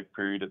opening drive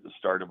period at the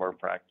start of our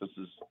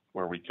practices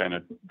where we kind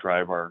of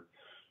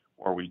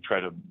we try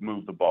to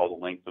move the ball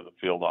the length of the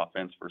field,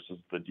 offense versus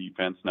the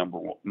defense,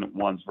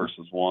 ones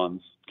versus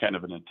ones, kind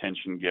of an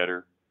attention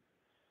getter,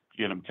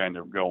 get them kind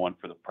of going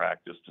for the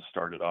practice to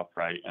start it off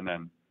right. And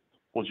then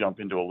we'll jump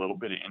into a little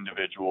bit of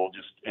individual,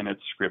 and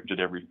it's scripted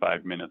every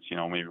 5 minutes.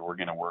 Maybe we're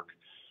going to work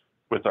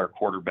with our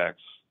quarterbacks,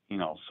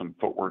 some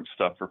footwork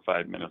stuff for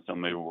 5 minutes, then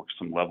maybe work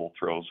some level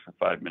throws for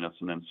 5 minutes,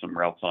 and then some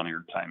routes on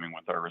air timing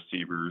with our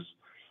receivers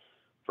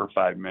for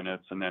 5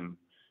 minutes. And then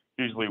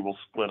usually we'll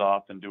split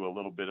off and do a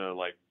little bit of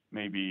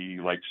maybe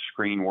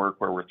screen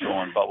work where we're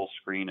throwing bubble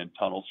screen and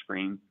tunnel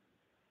screen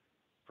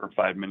for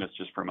 5 minutes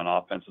just from an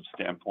offensive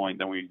standpoint.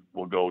 Then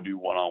we'll go do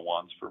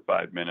one-on-ones for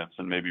 5 minutes,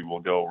 and maybe we'll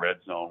go red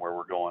zone where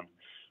we're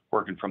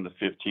working from the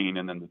 15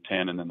 and then the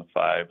 10 and then the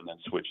 5 and then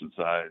switching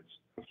sides.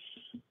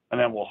 And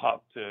then we'll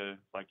hop to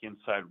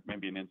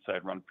maybe an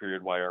inside run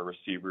period while our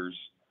receivers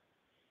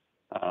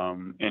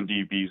and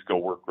DBs go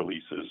work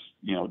releases,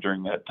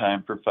 during that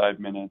time for 5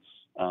 minutes.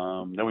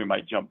 Then we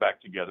might jump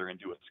back together and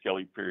do a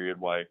skelly period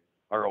while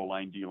our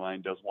O-line,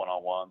 D-line does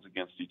one-on-ones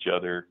against each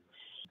other.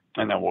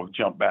 And then we'll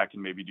jump back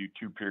and maybe do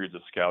 2 periods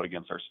of scout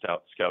against our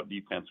scout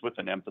defense with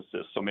an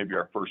emphasis. So maybe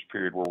our first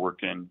period we're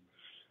working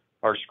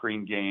our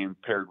screen game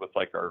paired with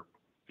our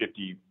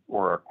 50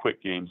 or our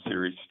quick game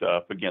series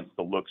stuff against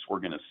the looks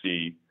we're going to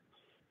see.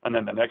 And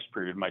then the next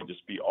period might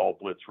just be all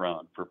blitz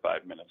run for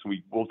 5 minutes.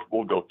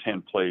 We'll go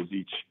 10 plays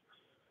each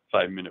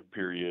 5-minute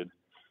period.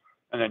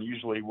 And then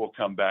usually we'll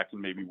come back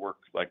and maybe work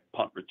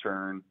punt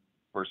return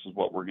versus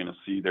what we're going to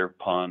see their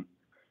punt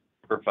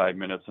for 5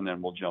 minutes. And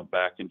then we'll jump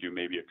back and do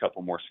maybe a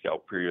couple more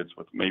scout periods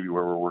with maybe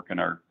where we're going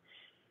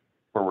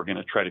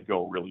to try to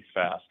go really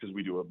fast, because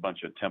we do a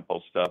bunch of tempo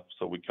stuff.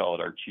 So we call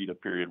it our cheetah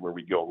period, where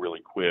we go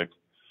really quick.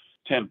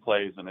 10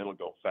 plays and it'll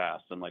go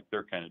fast, and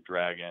they're kind of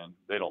dragging.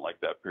 They don't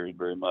like that period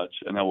very much.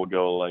 And then we'll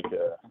go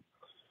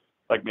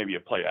like maybe a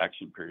play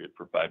action period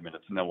for 5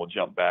 minutes, and then we'll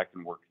jump back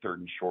and work third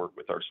and short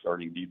with our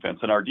starting defense.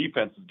 And our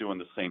defense is doing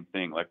the same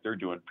thing. Like they're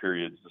doing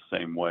periods the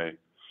same way.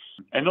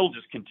 And they'll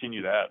just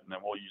continue that. And then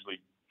we'll usually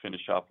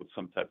finish off with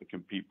some type of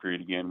compete period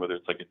again, whether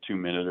it's like a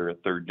 2-minute or a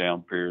third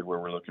down period where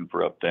we're looking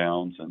for up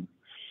downs. And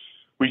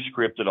we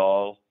script it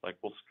all. Like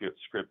we'll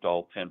script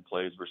all 10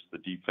 plays versus the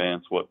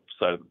defense, what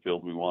side of the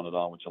field we want it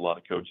on, which a lot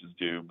of coaches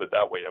do. But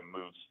that way it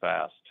moves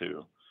fast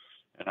too.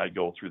 And I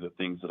go through the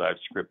things that I've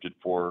scripted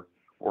for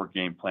or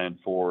game plan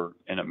for,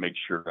 and it makes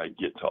sure I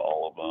get to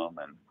all of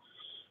them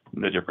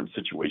and the different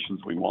situations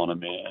we want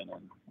them in.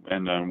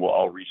 And then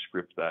I'll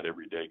re-script that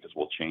every day because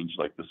we'll change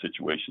like the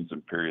situations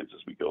and periods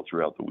as we go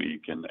throughout the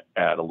week and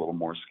add a little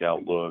more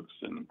scout looks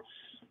and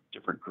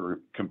different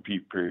group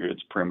compete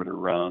periods, perimeter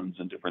runs,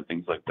 and different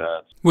things like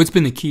that. What's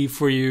been the key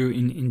for you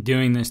in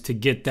doing this to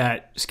get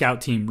that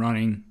scout team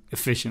running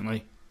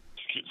efficiently?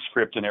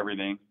 Script and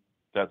everything.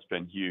 That's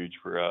been huge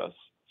for us.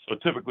 So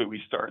typically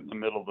we start in the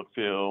middle of the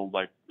field,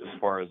 like as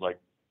far as like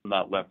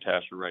not left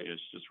hash or right,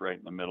 it's just right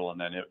in the middle, and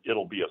then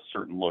it'll be a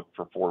certain look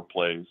for 4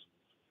 plays.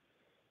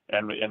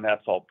 And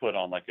that's all put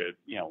on like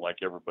like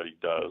everybody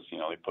does,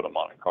 they put them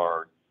on a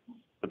card,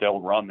 but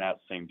they'll run that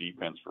same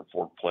defense for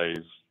 4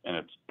 plays. And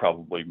it's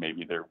probably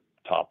maybe their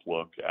top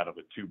look out of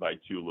a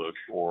 2x2 look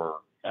or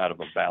out of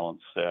a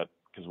balance set,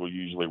 because we'll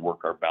usually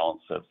work our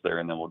balance sets there,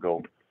 and then we'll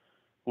go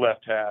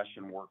left hash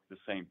and work the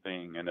same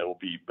thing. And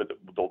but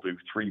they'll do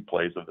 3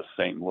 plays of the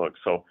same look.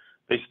 So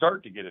they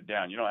start to get it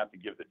down. You don't have to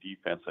give the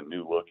defense a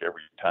new look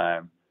every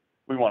time.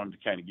 We want them to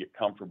kind of get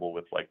comfortable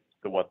with like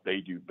what they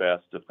do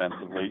best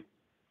defensively.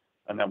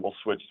 And then we'll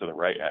switch to the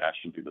right hash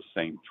and do the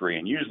same 3.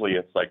 And usually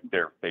it's like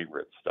their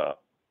favorite stuff,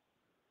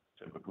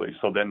 typically.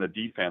 So then the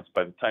defense,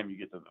 by the time you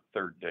get to the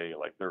 3rd day,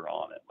 like they're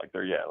on it. Like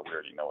we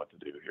already know what to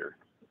do here.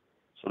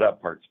 So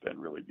that part's been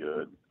really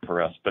good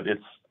for us. But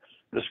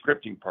the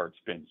scripting part's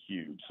been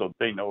huge. So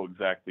they know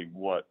exactly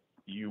what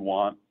you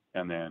want.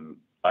 And then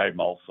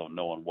I'm also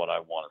knowing what I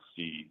want to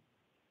see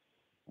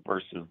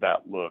versus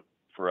that look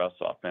for us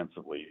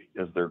offensively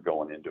as they're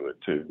going into it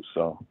too.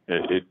 So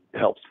it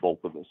helps both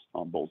of us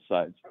on both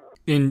sides.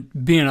 In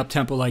being up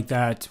tempo like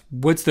that,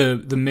 what's the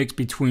mix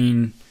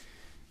between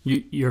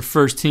your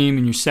first team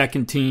and your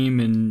second team,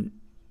 and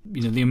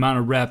the amount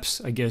of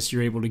reps I guess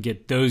you're able to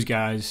get those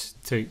guys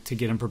to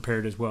get them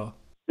prepared as well?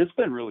 It's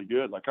been really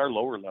good. Like our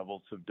lower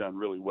levels have done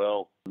really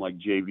well. Like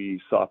JV,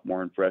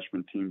 sophomore, and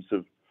freshman teams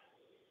have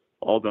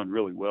all done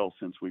really well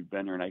since we've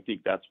been here. And I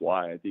think that's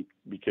why. I think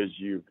because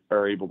you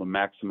are able to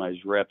maximize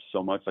reps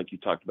so much, like you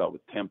talked about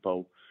with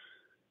tempo,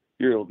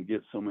 you're able to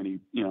get so many,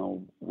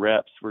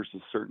 reps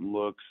versus certain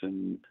looks,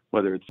 and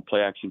whether it's play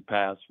action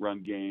pass,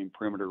 run game,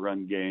 perimeter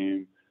run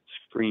game,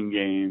 screen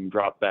game,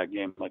 drop back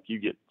game, like you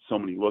get so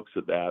many looks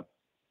at that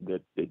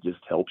it just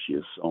helps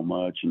you so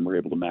much, and we're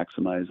able to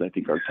maximize, I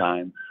think, our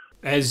time.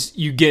 As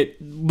you get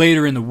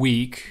later in the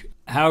week,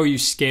 how are you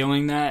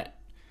scaling that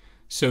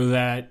so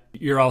that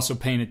you're also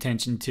paying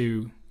attention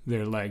to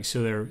their legs,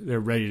 so they're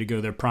ready to go,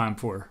 they're primed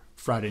for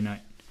Friday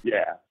night?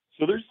 Yeah.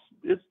 So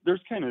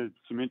there's kind of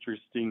some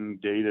interesting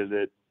data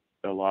that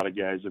a lot of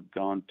guys have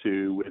gone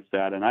to with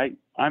that, and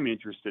I'm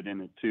interested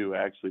in it too,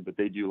 actually. But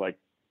they do like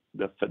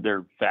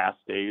their fast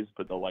days,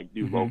 but they'll like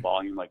do low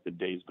volume like the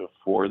days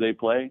before they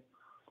play.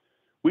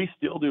 We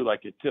still do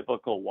like a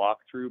typical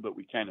walkthrough, but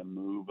we kind of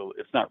move.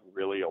 It's not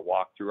really a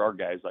walkthrough. Our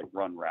guys like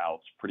run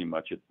routes pretty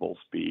much at full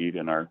speed,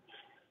 and our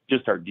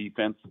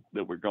defense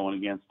that we're going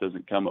against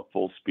doesn't come at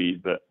full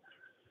speed, but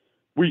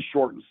we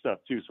shorten stuff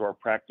too. So our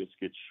practice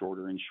gets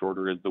shorter and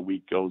shorter as the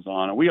week goes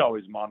on. And we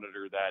always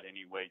monitor that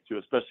anyway too,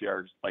 especially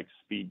our like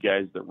speed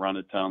guys that run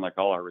a ton, like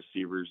all our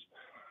receivers,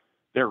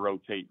 they're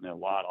rotating a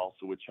lot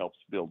also, which helps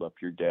build up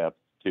your depth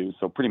too.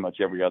 So pretty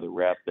much every other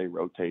rep they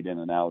rotate in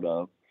and out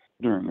of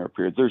during our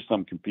periods. There's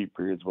some compete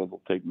periods where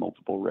they'll take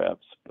multiple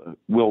reps, but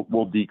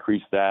we'll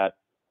decrease that.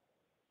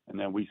 And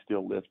then we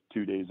still lift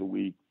 2 days a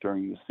week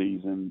during the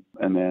season.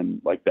 And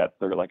then like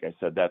I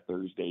said, that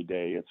Thursday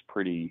day,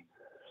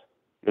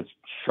 it's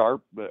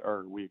sharp,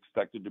 or we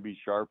expect it to be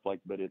sharp,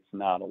 but it's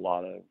not a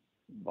lot of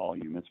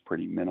volume. It's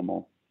pretty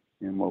minimal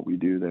in what we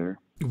do there.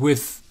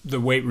 With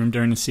the weight room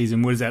during the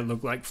season, what does that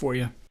look like for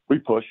you? We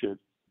push it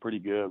pretty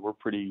good. We're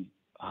pretty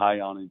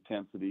high on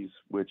intensities,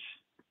 which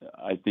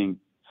I think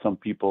some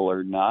people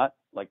are not,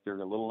 like they're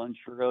a little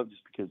unsure of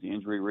just because of the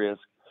injury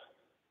risk.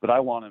 But I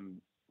want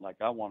them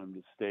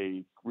to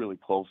stay really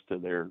close to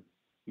their,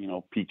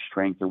 peak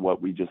strength or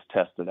what we just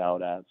tested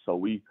out at. So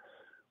we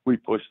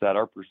push that.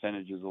 Our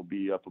percentages will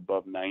be up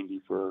above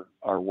 90 for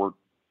our work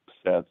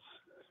sets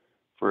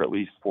for at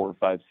least 4 or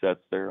 5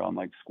 sets there on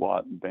like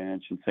squat and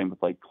bench, and same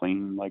with like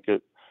clean.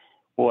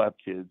 We'll have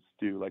kids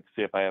do, like,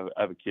 say if I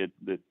have a kid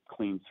that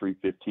cleans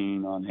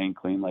 315 on hang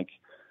clean, like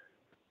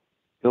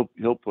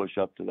he'll push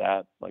up to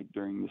that like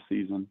during the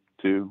season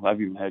too. I've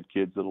even had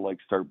kids that'll like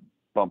start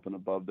bumping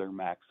above their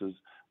maxes,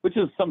 which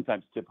is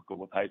sometimes typical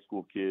with high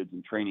school kids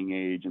and training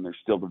age, and they're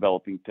still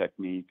developing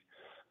technique.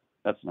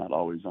 That's not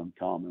always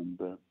uncommon,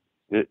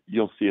 but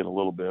you'll see it a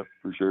little bit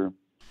for sure.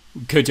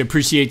 Coach, I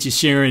appreciate you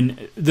sharing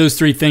those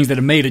three things that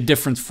have made a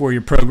difference for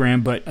your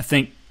program, but I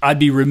think I'd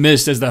be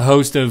remiss as the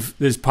host of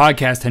this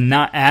podcast to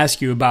not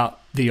ask you about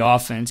the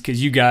offense,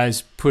 because you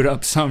guys put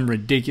up some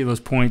ridiculous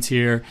points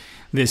here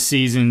this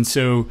season.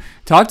 So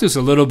talk to us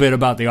a little bit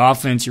about the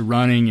offense you're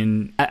running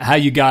and how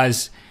you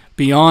guys,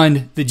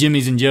 beyond the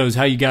Jimmies and Joes,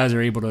 how you guys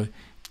are able to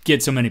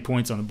get so many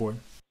points on the board.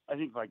 I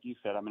think, like you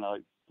said, a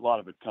lot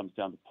of it comes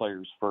down to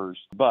players first,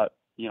 but,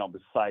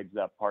 besides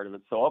that part of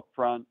it. So up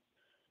front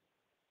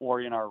or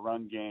in our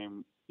run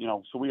game,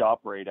 so we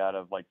operate out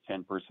of like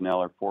 10 personnel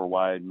or 4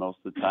 wide most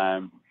of the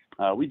time.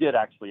 We did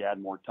actually add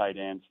more tight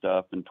end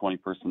stuff and 20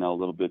 personnel a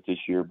little bit this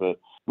year, but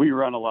we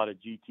run a lot of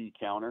GT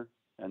counter,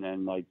 and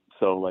then the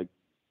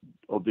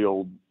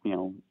old,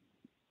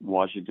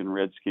 Washington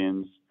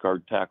Redskins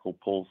guard tackle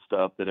pull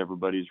stuff that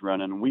everybody's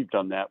running. And we've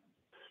done that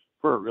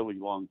for a really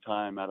long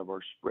time out of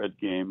our spread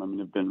game.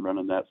 I've been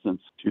running that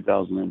since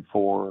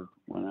 2004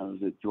 when I was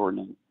at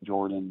Jordan,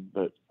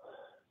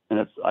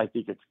 I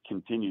think it's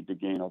continued to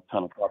gain a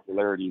ton of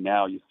popularity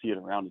now. You see it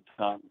around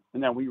a ton.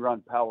 And then we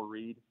run power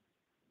read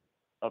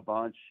a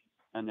bunch,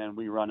 and then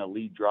we run a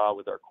lead draw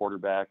with our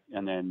quarterback,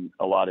 and then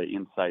a lot of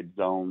inside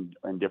zone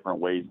in different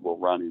ways. We'll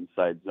run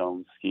inside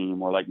zone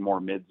scheme, or like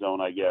more mid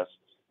zone, I guess,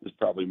 is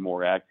probably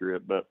more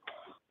accurate. But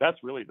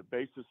that's really the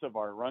basis of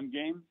our run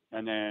game.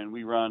 And then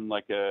we run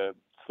like a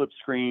slip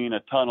screen,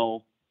 a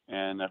tunnel,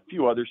 and a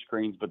few other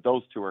screens, but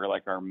those two are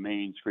like our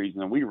main screens,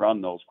 and we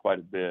run those quite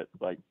a bit.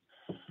 Like,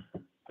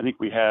 I think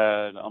we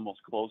had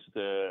close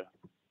to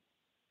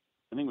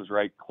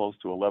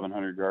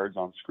 1,100 yards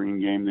on screen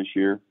game this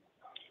year.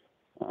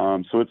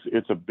 So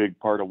it's a big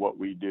part of what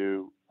we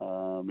do,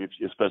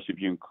 especially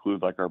if you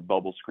include like our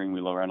bubble screen.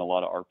 We run a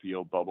lot of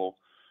RPO bubble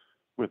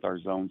with our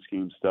zone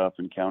scheme stuff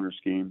and counter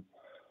scheme.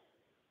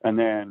 And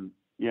then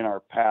in our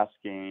pass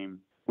game,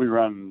 we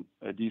run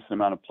a decent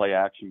amount of play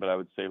action, but I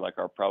would say like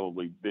our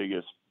probably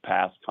biggest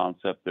pass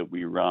concept that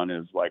we run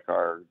is like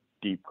our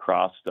deep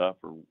cross stuff,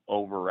 or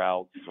over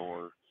routes,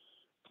 or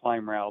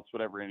climb routes,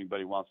 whatever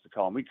anybody wants to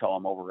call them. We call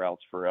them over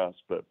routes for us,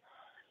 but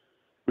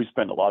we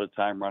spend a lot of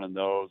time running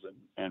those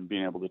and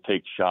being able to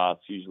take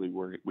shots. Usually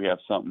we have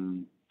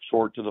something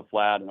short to the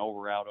flat and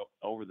over route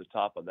over the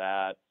top of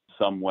that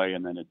some way,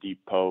 and then a deep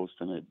post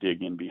and a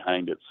dig in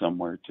behind it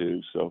somewhere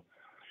too. So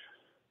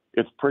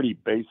it's pretty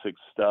basic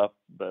stuff,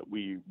 but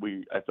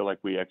I feel like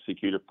we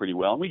execute it pretty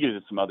well. And we get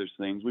into some other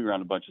things. We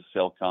run a bunch of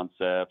cell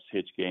concepts,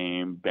 hitch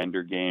game,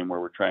 bender game, where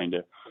we're trying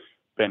to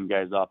bend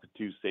guys off of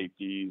 2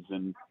 safeties.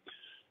 And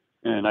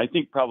I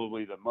think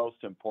probably the most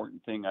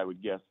important thing I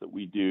would guess that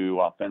we do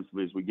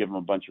offensively is we give them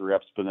a bunch of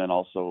reps, but then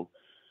also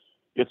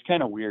it's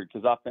kind of weird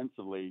because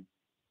offensively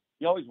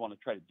you always want to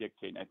try to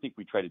dictate. And I think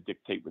we try to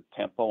dictate with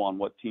tempo on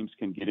what teams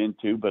can get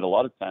into, but a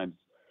lot of times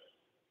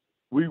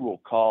we will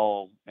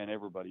call, and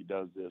everybody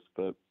does this,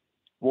 but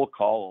we'll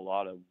call a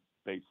lot of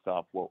based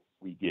off what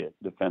we get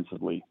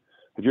defensively.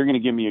 If you're going to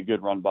give me a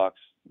good run box,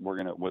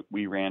 what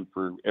we ran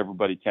for,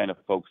 everybody kind of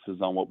focuses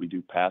on what we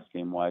do pass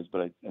game wise,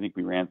 but I think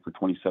we ran for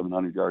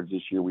 2,700 yards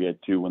this year. We had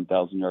 2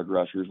 1,000-yard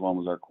rushers. One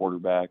was our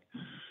quarterback.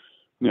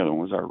 The other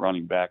one was our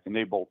running back, and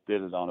they both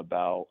did it on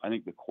about, I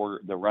think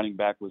the running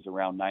back was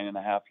around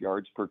 9.5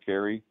 yards per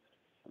carry,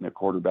 and the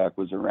quarterback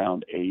was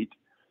around 8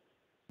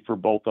 for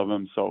both of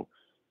them. So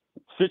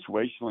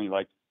situationally,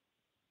 like,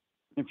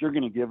 if you're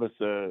going to give us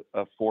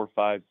a 4,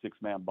 5,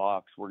 6-man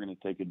box, we're going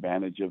to take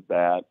advantage of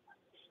that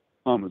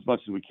as much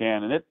as we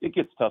can. And it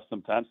gets tough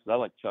sometimes because I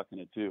like chucking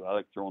it too. I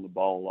like throwing the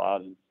ball a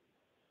lot. And,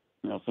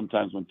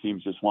 sometimes when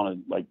teams just want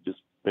to like just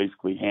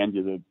basically hand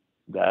you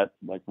that,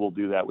 like we'll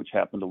do that, which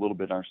happened a little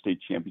bit in our state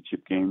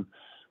championship game.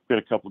 We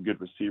had a couple of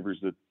good receivers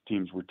that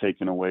teams were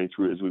taking away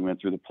through as we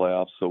went through the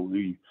playoffs. So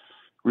we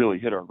really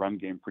hit our run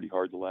game pretty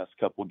hard the last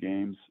couple of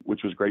games,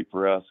 which was great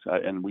for us.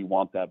 And we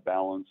want that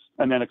balance.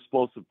 And then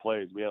explosive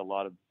plays. We had a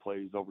lot of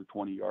plays over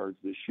 20 yards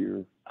this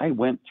year. I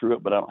went through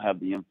it, but I don't have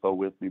the info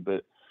with me.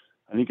 But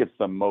I think it's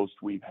the most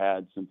we've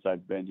had since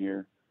I've been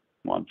here.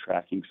 I'm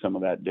tracking some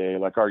of that day.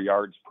 Like our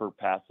yards per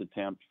pass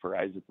attempt for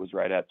Isaac was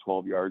right at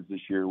 12 yards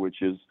this year,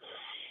 which is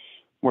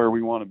where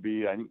we want to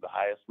be. I think the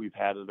highest we've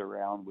had it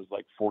around was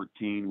like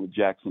 14 with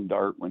Jackson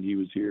Dart when he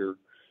was here.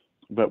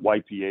 But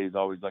YPA is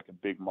always like a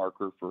big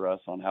marker for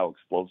us on how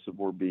explosive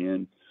we're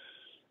being.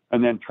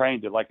 And then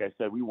trying to, like I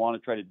said, we want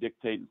to try to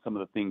dictate, and some of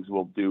the things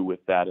we'll do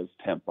with that is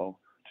tempo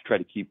to try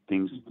to keep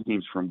teams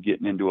from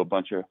getting into a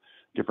bunch of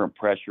different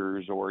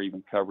pressures or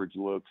even coverage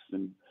looks.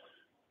 And,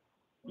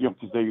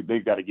 because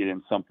they've got to get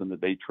in something that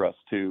they trust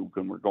too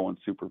when we're going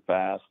super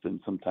fast.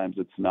 And sometimes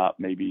it's not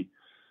maybe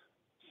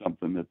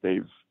something that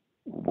they've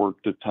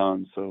worked a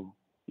ton. So,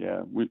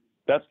 yeah,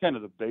 that's kind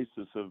of the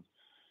basis of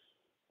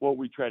what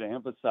we try to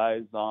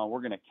emphasize on.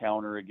 We're going to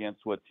counter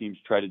against what teams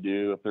try to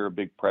do. If they're a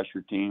big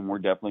pressure team, we're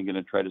definitely going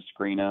to try to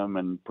screen them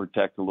and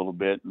protect a little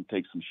bit and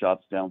take some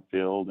shots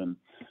downfield and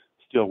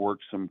still work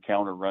some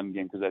counter run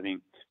game, because I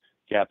think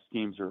gap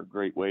schemes are a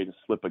great way to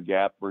slip a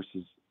gap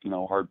versus,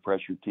 hard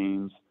pressure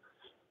teams.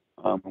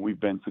 We've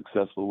been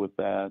successful with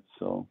that.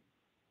 So,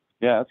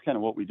 yeah, that's kind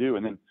of what we do.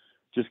 And then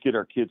just get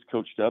our kids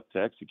coached up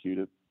to execute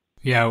it.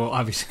 Yeah, well,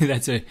 obviously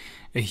that's a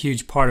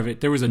huge part of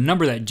it. There was a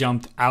number that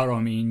jumped out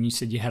on me, and you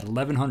said you had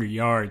 1,100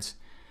 yards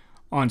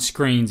on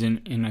screens,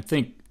 and I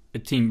think a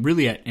team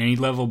really at any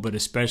level, but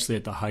especially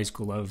at the high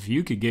school level, if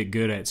you could get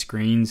good at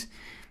screens,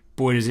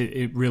 boy, does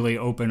it really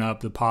open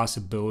up the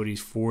possibilities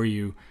for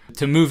you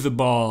to move the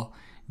ball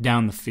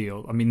down the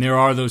field. I mean, there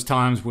are those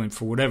times when,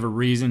 for whatever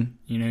reason,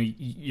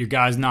 your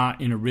guy's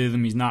not in a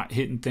rhythm, he's not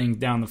hitting things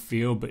down the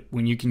field, but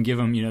when you can give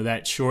him,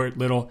 that short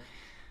little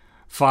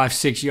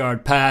 5-6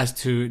 yard pass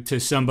to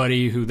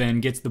somebody who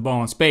then gets the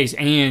ball in space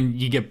and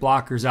you get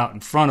blockers out in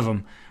front of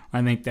them,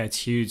 I think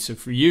that's huge. So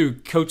for you,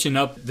 coaching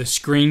up the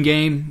screen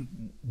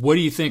game, what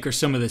do you think are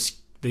some of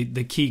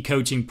the key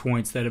coaching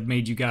points that have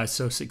made you guys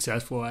so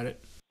successful at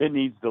it? It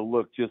needs to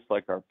look just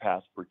like our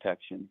pass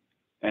protection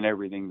and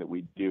everything that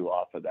we do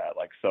off of that.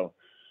 Like, so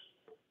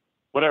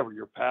whatever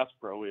your pass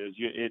pro is,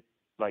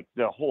 like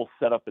the whole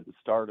setup at the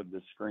start of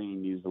the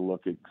screen needs to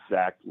look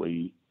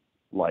exactly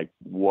like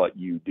what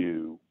you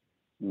do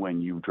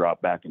when you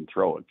drop back and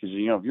throw it. Because,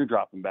 if you're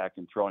dropping back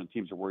and throwing,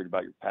 teams are worried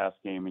about your pass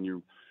game and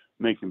you're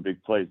making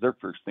big plays, their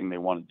first thing they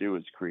want to do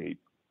is create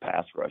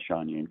pass rush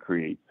on you and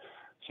create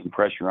some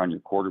pressure on your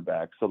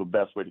quarterback. So the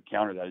best way to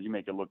counter that is you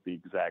make it look the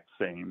exact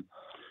same,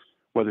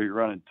 whether you're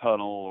running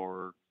tunnel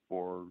or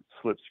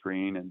slip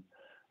screen.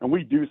 And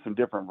we do some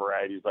different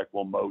varieties, like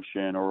we'll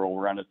motion or we'll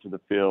run it to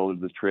the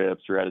field, the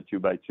trips, or at a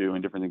 2x2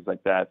 and different things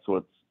like that.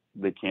 So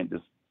they can't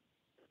just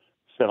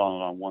sit on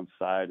it on one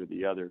side or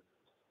the other.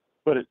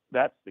 But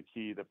that's the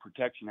key. The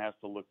protection has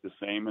to look the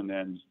same, and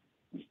then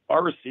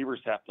our receivers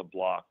have to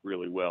block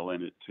really well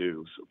in it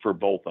too, so for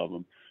both of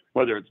them,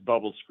 whether it's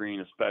bubble screen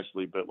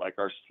especially, but like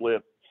our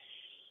slip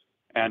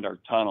and our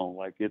tunnel,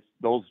 like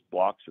those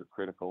blocks are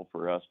critical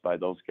for us by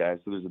those guys.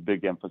 So there's a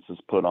big emphasis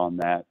put on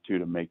that too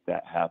to make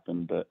that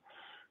happen. But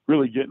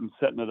really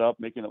setting it up,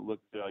 making it look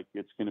like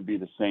it's going to be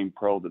the same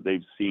pro that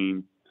they've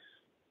seen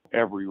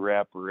every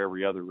rep or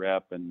every other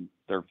rep, and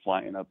they're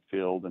flying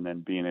upfield and then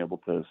being able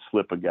to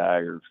slip a guy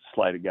or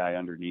slide a guy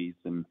underneath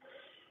and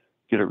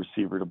get a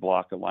receiver to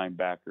block a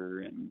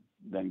linebacker and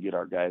then get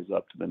our guys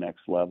up to the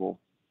next level,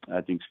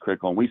 I think is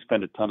critical. And we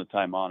spend a ton of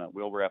time on it.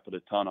 We'll rep it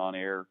a ton on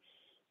air,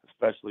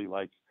 especially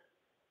like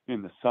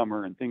in the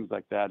summer and things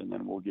like that. And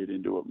then we'll get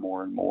into it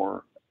more and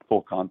more,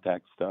 full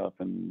contact stuff.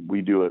 And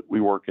we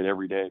work it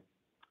every day.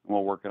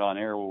 We'll work it on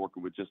air. We'll work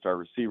it with just our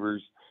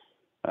receivers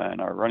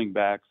and our running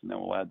backs, and then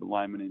we'll add the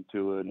linemen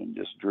into it and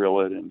just drill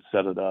it and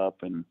set it up.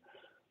 And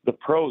the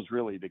pro is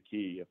really the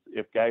key.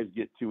 If guys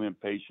get too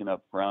impatient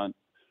up front,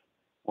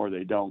 or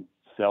they don't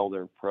sell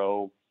their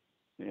pro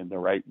in the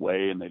right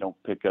way and they don't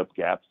pick up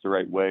gaps the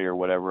right way or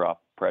whatever off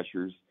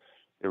pressures,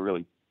 it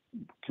really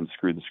can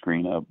screw the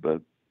screen up.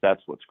 But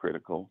that's what's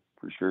critical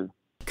for sure.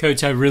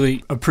 Coach, I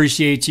really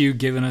appreciate you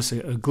giving us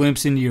a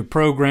glimpse into your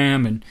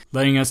program and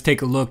letting us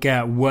take a look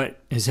at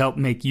what has helped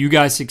make you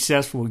guys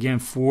successful. Again,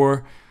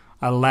 4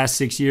 out of the last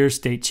 6 years,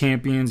 state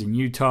champions in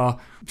Utah.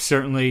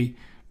 Certainly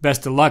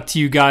best of luck to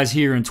you guys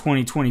here in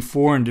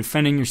 2024 in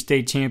defending your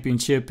state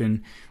championship,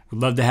 and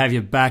we'd love to have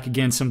you back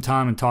again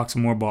sometime and talk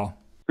some more ball.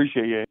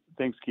 Appreciate you.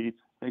 Thanks, Keith.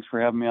 Thanks for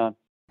having me on.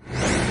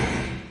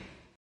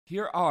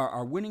 Here are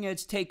our winning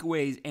edge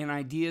takeaways and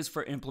ideas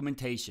for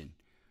implementation.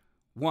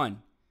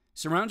 1.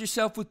 Surround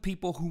yourself with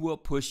people who will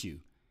push you.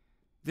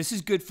 This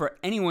is good for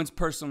anyone's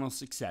personal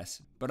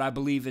success, but I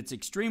believe it's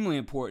extremely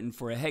important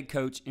for a head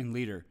coach and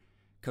leader.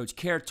 Coach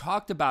Kjar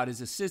talked about his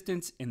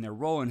assistants and their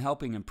role in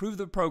helping improve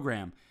the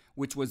program,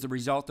 which was the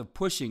result of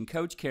pushing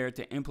Coach Kjar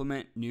to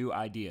implement new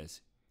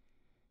ideas.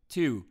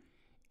 2.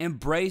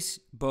 Embrace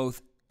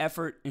both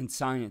effort and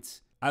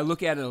science. I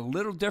look at it a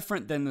little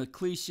different than the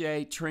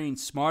cliche, train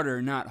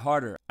smarter, not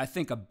harder. I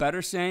think a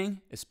better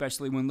saying,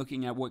 especially when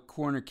looking at what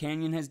Corne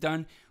Canyon has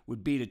done,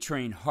 would be to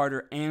train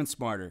harder and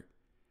smarter.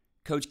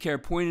 Coach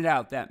Kjar pointed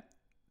out that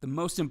the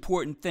most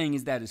important thing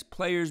is that his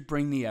players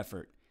bring the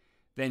effort.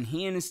 Then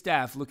he and his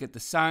staff look at the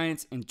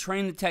science and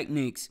train the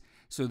techniques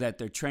so that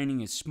their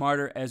training is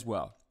smarter as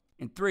well.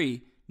 And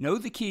 3, know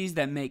the keys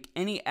that make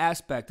any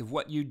aspect of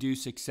what you do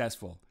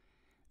successful.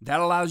 That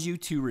allows you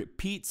to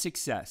repeat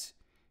success.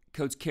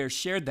 Coach Kjar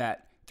shared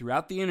that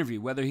throughout the interview,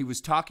 whether he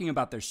was talking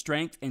about their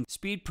strength and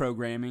speed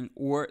programming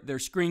or their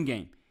screen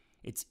game.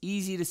 It's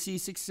easy to see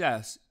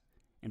success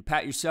and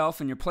pat yourself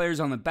and your players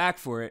on the back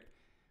for it,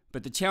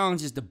 but the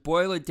challenge is to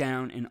boil it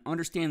down and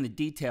understand the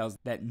details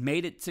that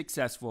made it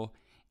successful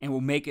and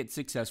will make it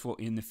successful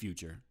in the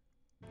future.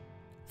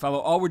 Follow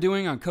all we're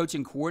doing on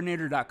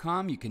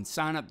coachingcoordinator.com. You can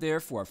sign up there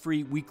for a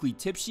free weekly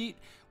tip sheet,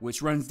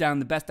 which runs down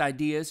the best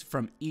ideas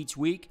from each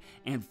week,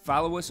 and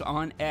follow us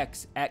on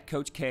X at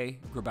Coach K.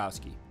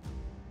 Grabowski.